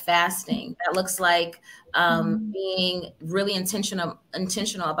like fasting. That looks like being really intentional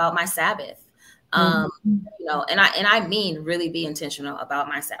about my Sabbath. And I mean really be intentional about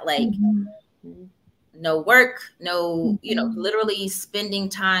my Sabbath. Like no work, no, literally spending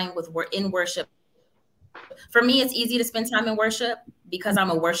time in worship. For me, it's easy to spend time in worship because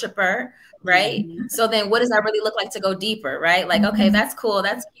I'm a worshiper, right? So then what does that really look like to go deeper, right? Like, okay, that's cool,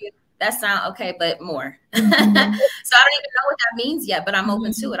 that's cute. That sounds okay, but more. So I don't even know what that means yet, but I'm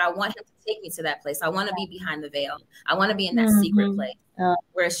open to it. I want him to take me to that place. I want to be behind the veil. I want to be in that secret place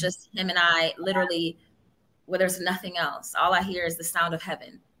where it's just him and I, literally, where there's nothing else. All I hear is the sound of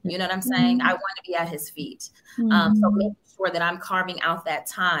heaven. You know what I'm saying? I want to be at his feet. So making sure that I'm carving out that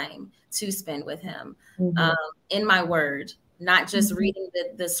time to spend with him in my word, not just reading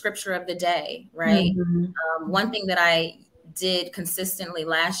the scripture of the day, right? One thing that I did consistently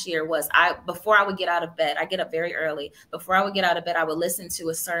last year was before I would get out of bed, I get up very early. Before I would get out of bed, I would listen to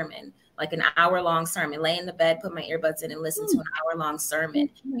a sermon, like an hour-long sermon, lay in the bed, put my earbuds in and listen to an hour-long sermon.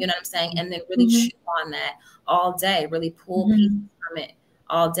 You know what I'm saying? And then really chew on that all day, really pull pieces from it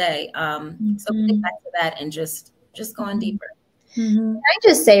all day. So get back to that and just going deeper. Can I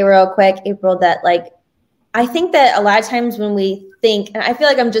just say real quick, April, that like, I think that a lot of times when we think, and I feel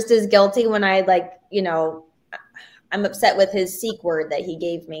like I'm just as guilty when I I'm upset with his seek word that he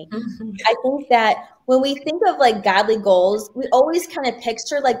gave me. I think that when we think of like godly goals, we always kind of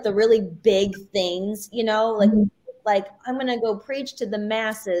picture like the really big things, like I'm going to go preach to the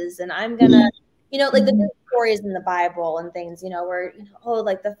masses and I'm going to, like the good stories in the Bible and things, where,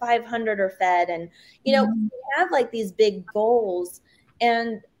 like the 500 are fed and, we have like these big goals,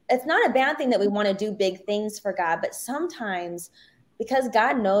 and it's not a bad thing that we want to do big things for God, but sometimes because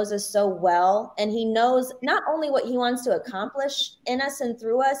God knows us so well, and he knows not only what he wants to accomplish in us and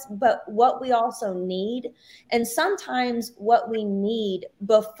through us, but what we also need. And sometimes what we need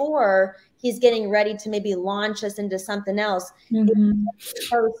before he's getting ready to maybe launch us into something else is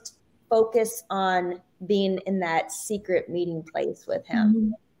first focus on being in that secret meeting place with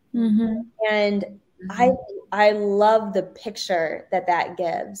him. And I love the picture that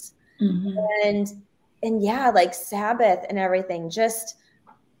gives. And yeah, like Sabbath and everything, just,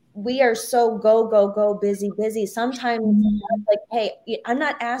 we are so go, busy. Sometimes like, hey, I'm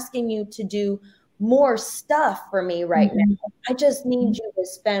not asking you to do more stuff for me right now. I just need you to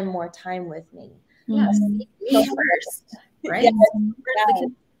spend more time with me. Yes. So first. right? Yes.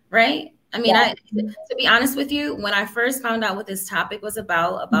 Right? I mean, to be honest with you, when I first found out what this topic was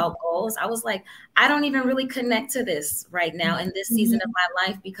about goals, I was like, I don't even really connect to this right now in this season of my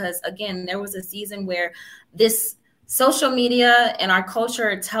life, because again, there was a season where this social media and our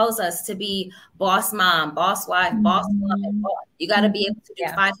culture tells us to be boss mom, boss wife, boss woman. You got to be able to do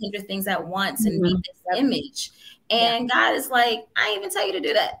 500 things at once and be this image. And God is like, I didn't even tell you to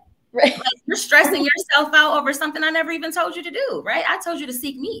do that. Right. Like, you're stressing yourself out over something I never even told you to do, right? I told you to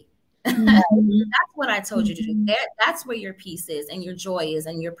seek me. That's what I told you to do. That's where your peace is, and your joy is,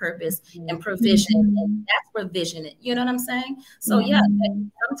 and your purpose and provision. And that's where vision is. You know what I'm saying? So yeah,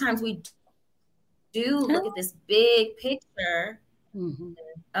 sometimes we do look at this big picture.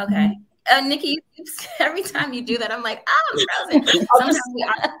 Okay. Nikie, every time you do that, I'm like, I'm frozen. Sometimes we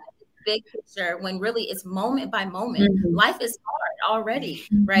are big picture when really it's moment by moment. Life is hard already,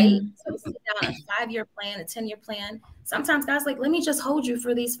 right? So sit down a 5-year plan, a 10-year plan. Sometimes God's like, let me just hold you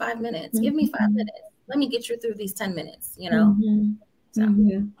for these 5 minutes. Give me 5 minutes. Let me get you through these 10 minutes, you know? So.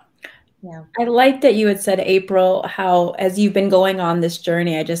 Yeah. I like that you had said, April, how as you've been going on this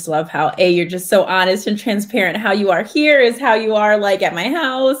journey, I just love how you're just so honest and transparent. How you are here is how you are like at my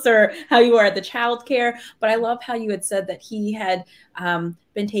house, or how you are at the childcare. But I love how you had said that he had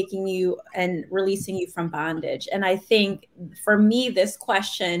been taking you and releasing you from bondage. And I think for me, this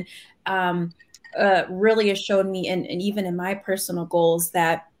question really has shown me, and even in my personal goals,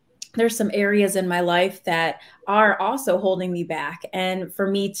 that there's some areas in my life that are also holding me back. And for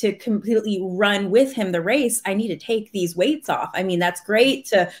me to completely run with him the race, I need to take these weights off. I mean, that's great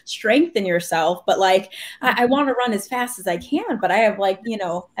to strengthen yourself, but like, I want to run as fast as I can, but I have like, you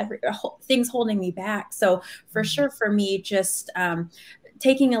know, things holding me back. So for sure, for me, just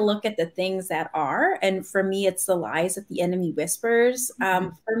taking a look at the things that are, and for me, it's the lies that the enemy whispers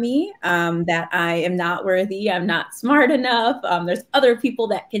for me, that I am not worthy, I'm not smart enough, there's other people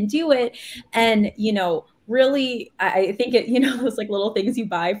that can do it. And, you know, really, I think it, you know, those like little things you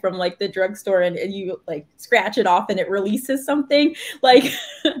buy from like the drugstore and you like scratch it off and it releases something. Like,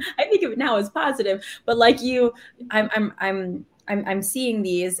 I think of it now as positive, but like I'm seeing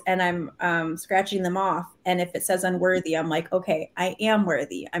these and I'm scratching them off. And if it says unworthy, I'm like, okay, I am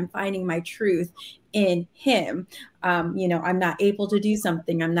worthy. I'm finding my truth in him. You know, I'm not able to do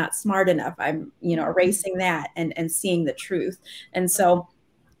something. I'm not smart enough. I'm, you know, erasing that and seeing the truth. And so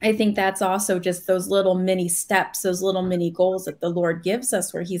I think that's also just those little mini steps, those little mini goals that the Lord gives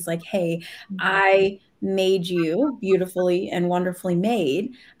us, where he's like, hey, I made you beautifully and wonderfully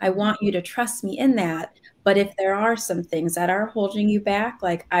made. I want you to trust me in that. But if there are some things that are holding you back,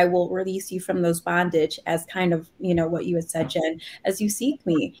 like I will release you from those bondage, as kind of, you know, what you had said, Jen, as you seek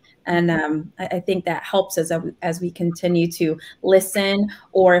me. And I think that helps us as we continue to listen,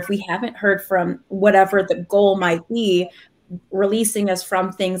 or if we haven't heard from whatever the goal might be, releasing us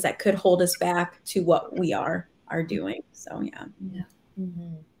from things that could hold us back to what we are doing. So, yeah.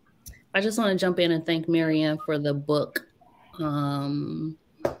 I just want to jump in and thank Marianne for the book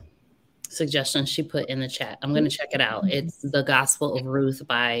suggestion she put in the chat. I'm going to check it out. It's The Gospel of Ruth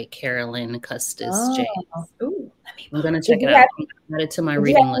by Carolyn Custis James. I'm going to check it out. I'm add it to my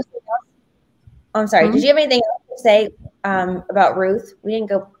reading list. I'm sorry. Did you have anything else to say about Ruth? We didn't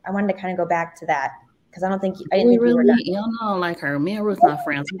go. I wanted to kind of go back to that because I didn't think you were done. Y'all know, like her. Me and Ruth not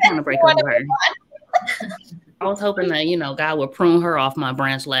friends. We're trying to break up her. I was hoping that, you know, God would prune her off my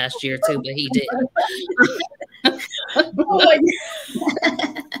branch last year too, but he didn't.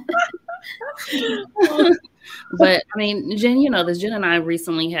 But I mean, Jen, you know, Jen and I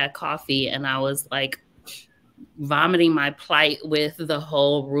recently had coffee and I was like vomiting my plight with the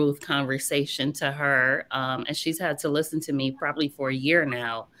whole Ruth conversation to her. And she's had to listen to me probably for a year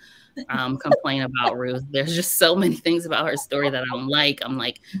now. Complain about Ruth. There's just so many things about her story that I don't like. I'm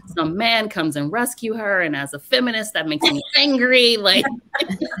like, some man comes and rescue her, and as a feminist, that makes me angry. Like,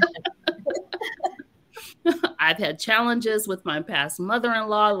 I've had challenges with my past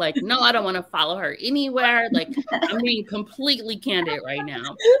mother-in-law. Like, no, I don't want to follow her anywhere. Like, I'm being completely candid right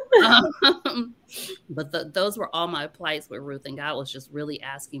now. But those were all my plights with Ruth, and God was just really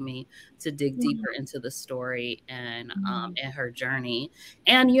asking me to dig deeper into the story and her journey.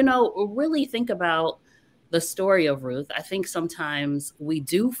 And, you know, really think about the story of Ruth. I think sometimes we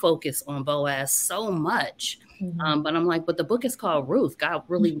do focus on Boaz so much. But I'm like, but the book is called Ruth. God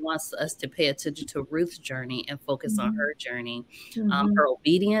really wants us to pay attention to Ruth's journey and focus on her journey, her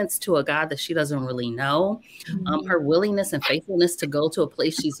obedience to a God that she doesn't really know, her willingness and faithfulness to go to a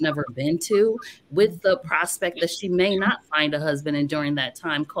place she's never been to, with the prospect that she may not find a husband. And during that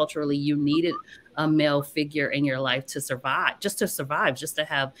time, culturally, you needed a male figure in your life to survive, just to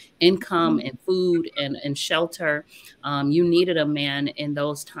have income and food and shelter. You needed a man in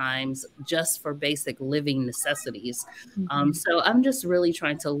those times just for basic living necessities. So I'm just really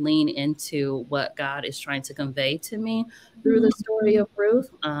trying to lean into what God is trying to convey to me through the story of Ruth.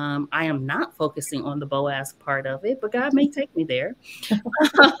 I am not focusing on the Boaz part of it, but God may take me there.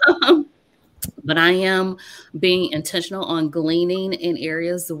 But I am being intentional on gleaning in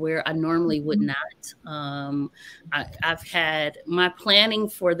areas where I normally would not. I've had my planning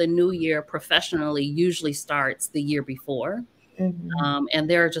for the new year professionally usually starts the year before. And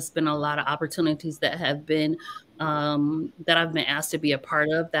there have just been a lot of opportunities that have been that I've been asked to be a part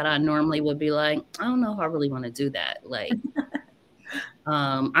of that I normally would be like, I don't know if I really want to do that. Like,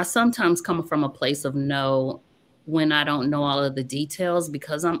 I sometimes come from a place of no when I don't know all of the details,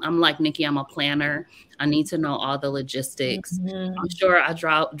 because I'm like Nikie, I'm a planner. I need to know all the logistics. I'm sure I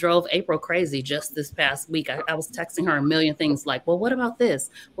drove April crazy just this past week. I was texting her a million things like, well, what about this?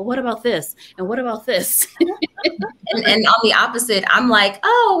 Well, what about this? And what about this? and on the opposite, I'm like,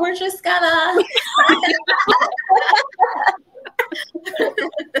 oh, we're just gonna.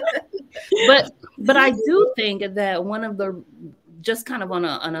 But I do think that one of the, just kind of on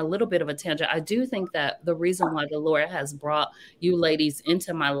a little bit of a tangent, I do think that the reason why the Lord has brought you ladies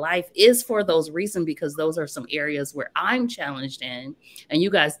into my life is for those reasons, because those are some areas where I'm challenged in, and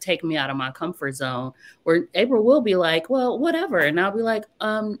you guys take me out of my comfort zone, where April will be like, well, whatever. And I'll be like,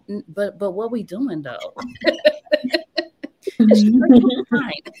 but what we doing though?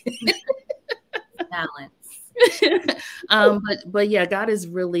 Balance. But yeah, God is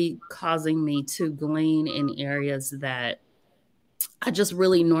really causing me to glean in areas that I just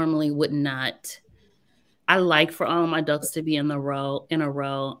really normally would not. I like for all my ducks to be in a row. I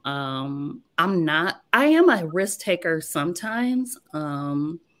am a risk taker sometimes.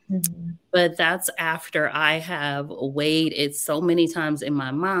 But that's after I have weighed it so many times in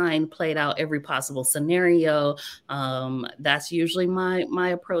my mind, played out every possible scenario. That's usually my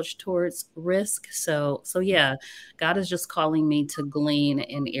approach towards risk. So yeah, God is just calling me to glean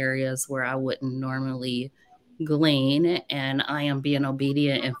in areas where I wouldn't normally glean, and I am being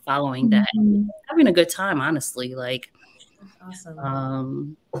obedient and following that, having a good time, honestly. Like,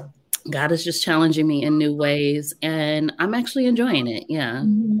 awesome. God is just challenging me in new ways, and I'm actually enjoying it. Yeah.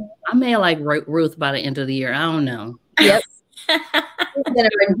 I may like Ruth by the end of the year. I don't know. Yep.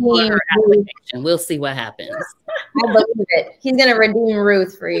 We'll see what happens. I believe it. He's going to redeem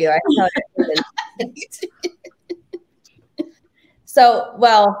Ruth for you. I tell you. So,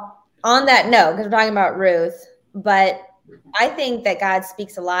 well, on that note, because we're talking about Ruth, but I think that God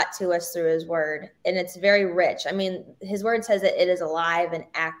speaks a lot to us through his word, and it's very rich. I mean, his word says that it is alive and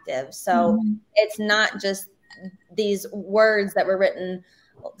active. So it's not just these words that were written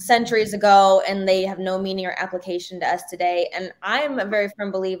centuries ago and they have no meaning or application to us today. And I'm a very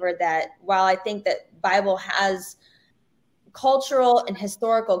firm believer that while I think that Bible has cultural and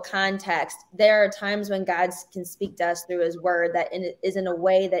historical context, there are times when God can speak to us through his word that is in a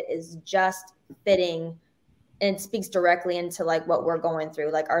way that is just fitting, and it speaks directly into like what we're going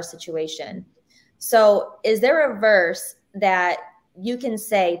through, like our situation. So is there a verse that you can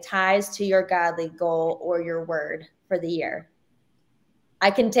say ties to your godly goal or your word for the year?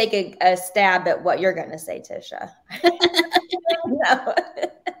 I can take a stab at what you're going to say, Tisha. No.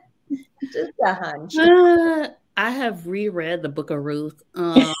 Just a hunch. I have reread the book of Ruth.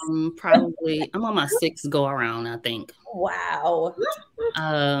 Probably I'm on my 6th go around, I think. Wow.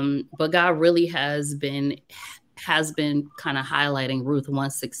 But God really has been kind of highlighting Ruth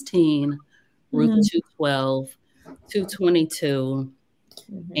 1:16, Ruth 2:12, 2:22,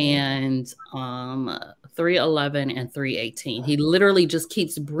 and 3:11 and 3:18. He literally just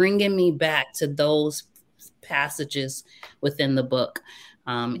keeps bringing me back to those passages within the book.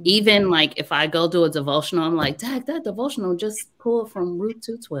 Even like if I go do a devotional, I'm like, Dad, that devotional just pulled from Ruth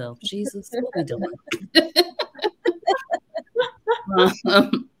 2:12. Jesus, what are we doing?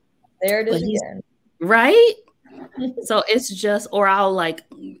 There it is again. Right? So it's just, or I'll like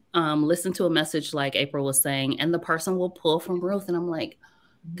listen to a message like April was saying, and the person will pull from Ruth, and I'm like,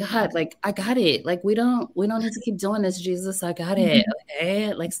 God, like I got it. Like we don't need to keep doing this, Jesus. I got it.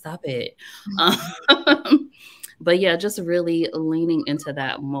 Okay, like stop it. But yeah, just really leaning into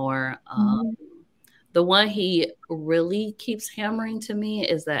that more. The one he really keeps hammering to me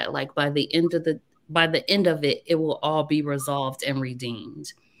is that like by the end of it, it will all be resolved and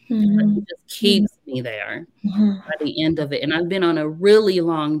redeemed. It just keeps me there by the end of it. And I've been on a really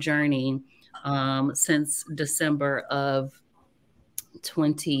long journey since December of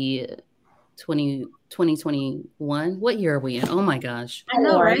 2021. What year are we in? Oh my gosh. I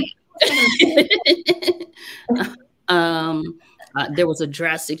know, right? There was a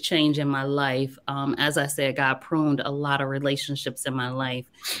drastic change in my life. As I said, God pruned a lot of relationships in my life.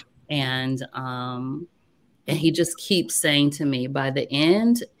 And he just keeps saying to me, by the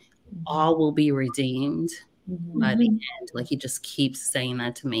end, all will be redeemed. By the end, like he just keeps saying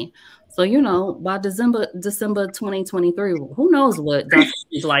that to me. So, you know, by December 2023, who knows what God's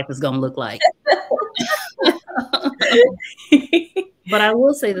life is going to look like. But I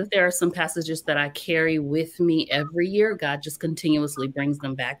will say that there are some passages that I carry with me every year. God just continuously brings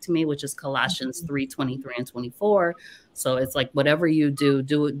them back to me, which is Colossians 3:23 and 24. So it's like, whatever you do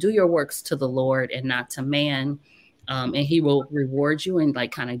your works to the Lord and not to man. And he will reward you and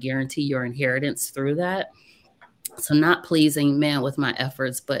like kind of guarantee your inheritance through that. So not pleasing man with my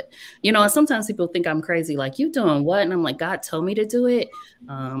efforts, but, you know, sometimes people think I'm crazy, like, you doing what? And I'm like, God told me to do it.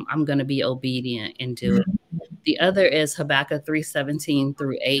 I'm going to be obedient and do it. The other is Habakkuk 3:17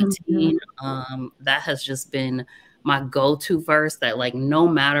 through 18. That has just been my go-to verse that, like, no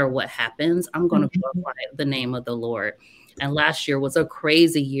matter what happens, I'm going to glorify the name of the Lord. And last year was a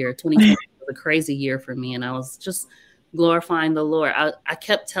crazy year. 2020 was a crazy year for me. And I was just glorifying the Lord. I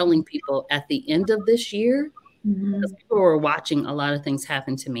kept telling people at the end of this year, because people were watching a lot of things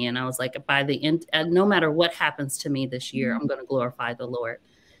happen to me. And I was like, by the end, no matter what happens to me this year, I'm going to glorify the Lord.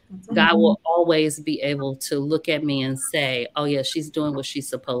 God will always be able to look at me and say, oh, yeah, she's doing what she's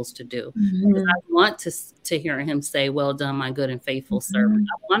supposed to do. Because I want to hear him say, well done, my good and faithful servant.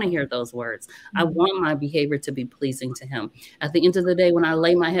 I want to hear those words. I want my behavior to be pleasing to him. At the end of the day, when I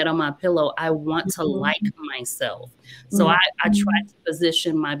lay my head on my pillow, I want to like myself. So I try to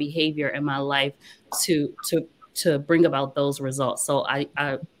position my behavior in my life to bring about those results. So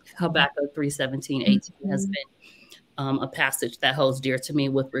Habakkuk 3:17, 18 has been a passage that holds dear to me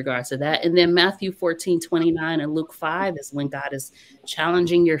with regards to that. And then Matthew 14:29 and Luke 5 is when God is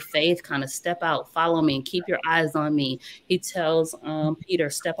challenging your faith, kind of step out, follow me, and keep your eyes on me. He tells Peter,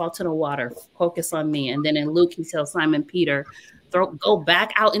 step out to the water, focus on me. And then in Luke, he tells Simon Peter, go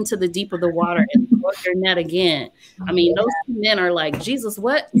back out into the deep of the water and throw your net again. I mean, those two men are like, Jesus,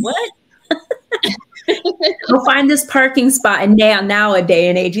 what? Go find this parking spot. And now a day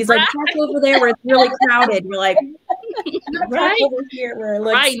and age, he's like, park over there where it's really crowded. We're like, right over here where it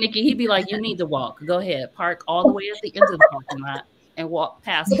looks right, Nikie. He'd be like, you need to walk. Go ahead, park all the way at the end of the parking lot and walk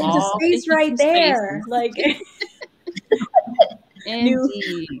past all the space right there. Like,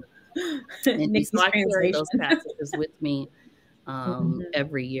 indeed. And so I carry those passages with me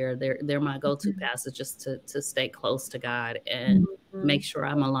every year. They're my go-to passages to stay close to God and make sure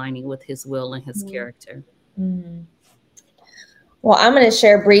I'm aligning with his will and his character. Well, I'm going to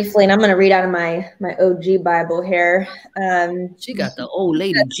share briefly, and I'm going to read out of my OG Bible here. She got the old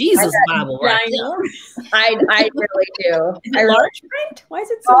lady Jesus Bible right now. I really do. Large print? Why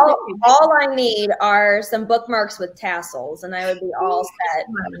is it so big? All I need are some bookmarks with tassels, and I would be all set.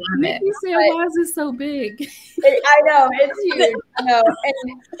 You said, why is it so big? I know, it's huge. I know,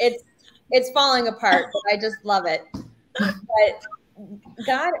 and it's falling apart, but I just love it. But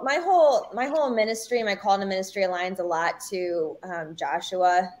God, my whole ministry, my call to ministry aligns a lot to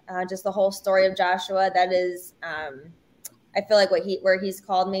Joshua, just the whole story of Joshua. That is, I feel like where he's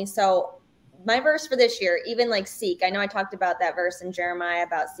called me. So my verse for this year, even like seek, I know I talked about that verse in Jeremiah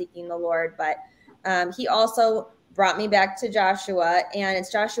about seeking the Lord, but he also brought me back to Joshua, and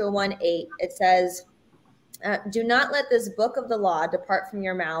it's Joshua 1:8. It says, do not let this book of the law depart from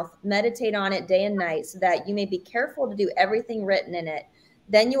your mouth. Meditate on it day and night so that you may be careful to do everything written in it.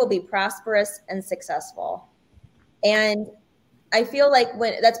 Then you will be prosperous and successful. And I feel like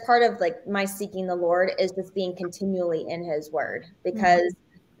when that's part of like my seeking the Lord is just being continually in his word, because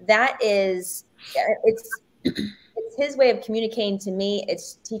that is, it's his way of communicating to me.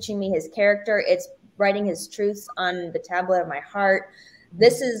 It's teaching me his character. It's writing his truths on the tablet of my heart.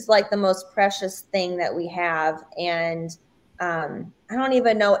 This is like the most precious thing that we have. And I don't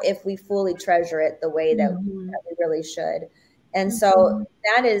even know if we fully treasure it the way that we really should. And so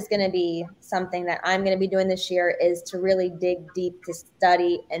that is going to be something that I'm going to be doing this year, is to really dig deep, to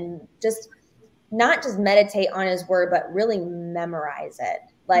study and just not just meditate on his word, but really memorize it.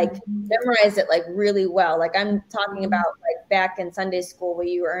 Like memorize it like really well. Like I'm talking about like back in Sunday school where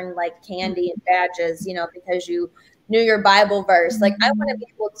you earn like candy and badges, you know, because you knew your Bible verse. Like I want to be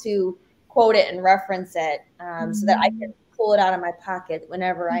able to quote it and reference it so that I can pull it out of my pocket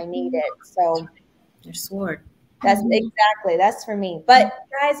whenever I need it. So your sword. That's for me. But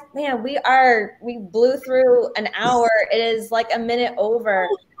guys, man, we blew through an hour. It is like a minute over.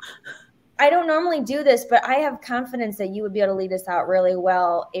 I don't normally do this, but I have confidence that you would be able to lead us out really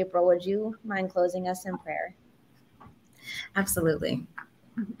well. April, would you mind closing us in prayer? Absolutely.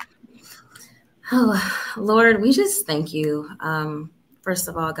 Oh, Lord, we just thank you. First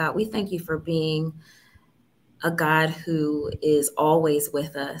of all, God, we thank you for being a God who is always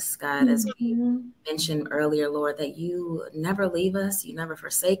with us, God, as we mentioned earlier, Lord, that you never leave us, you never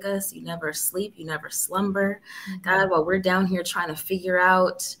forsake us, you never sleep, you never slumber. God, while we're down here trying to figure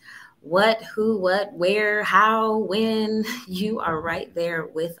out what, who, what, where, how, when, you are right there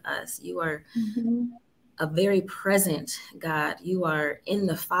with us. You are a very present God. You are in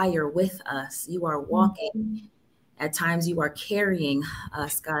the fire with us. You are walking. At times you are carrying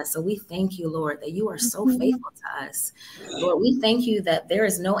us, God. So we thank you, Lord, that you are so faithful to us. Lord, we thank you that there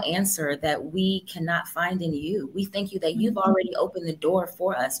is no answer that we cannot find in you. We thank you that you've already opened the door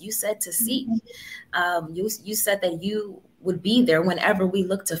for us. You said to seek. You said that you would be there whenever we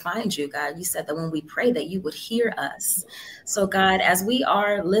look to find you, God. You said that when we pray that you would hear us. So God, as we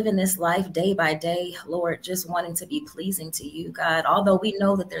are living this life day by day, Lord, just wanting to be pleasing to you, God, although we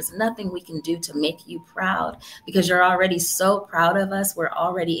know that there's nothing we can do to make you proud because you're already so proud of us. We're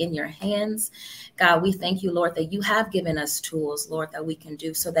already in your hands. God, we thank you, Lord, that you have given us tools, Lord, that we can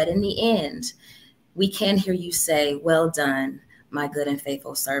do so that in the end, we can hear you say, well done, my good and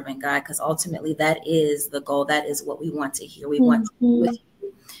faithful servant, God, because ultimately that is the goal. That is what we want to hear. We want to be with you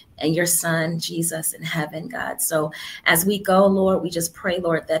and your son, Jesus, in heaven, God. So as we go, Lord, we just pray,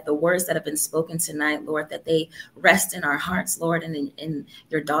 Lord, that the words that have been spoken tonight, Lord, that they rest in our hearts, Lord, and in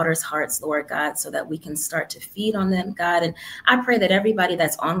your daughter's hearts, Lord, God, so that we can start to feed on them, God. And I pray that everybody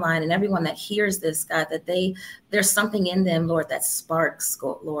that's online and everyone that hears this, God, that there's something in them, Lord, that sparks,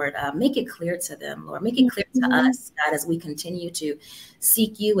 Lord. Make it clear to them, Lord. Make it clear to us, God, as we continue to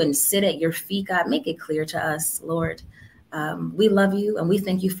seek you and sit at your feet, God. Make it clear to us, Lord. We love you and we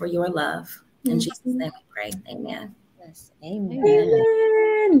thank you for your love. In Jesus' name we pray. Amen. Yes,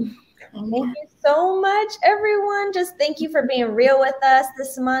 amen. Thank you so much, everyone. Just thank you for being real with us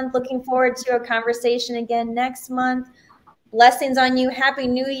this month. Looking forward to a conversation again next month. Blessings on you. Happy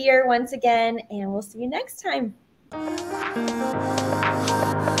New Year once again, and we'll see you next time.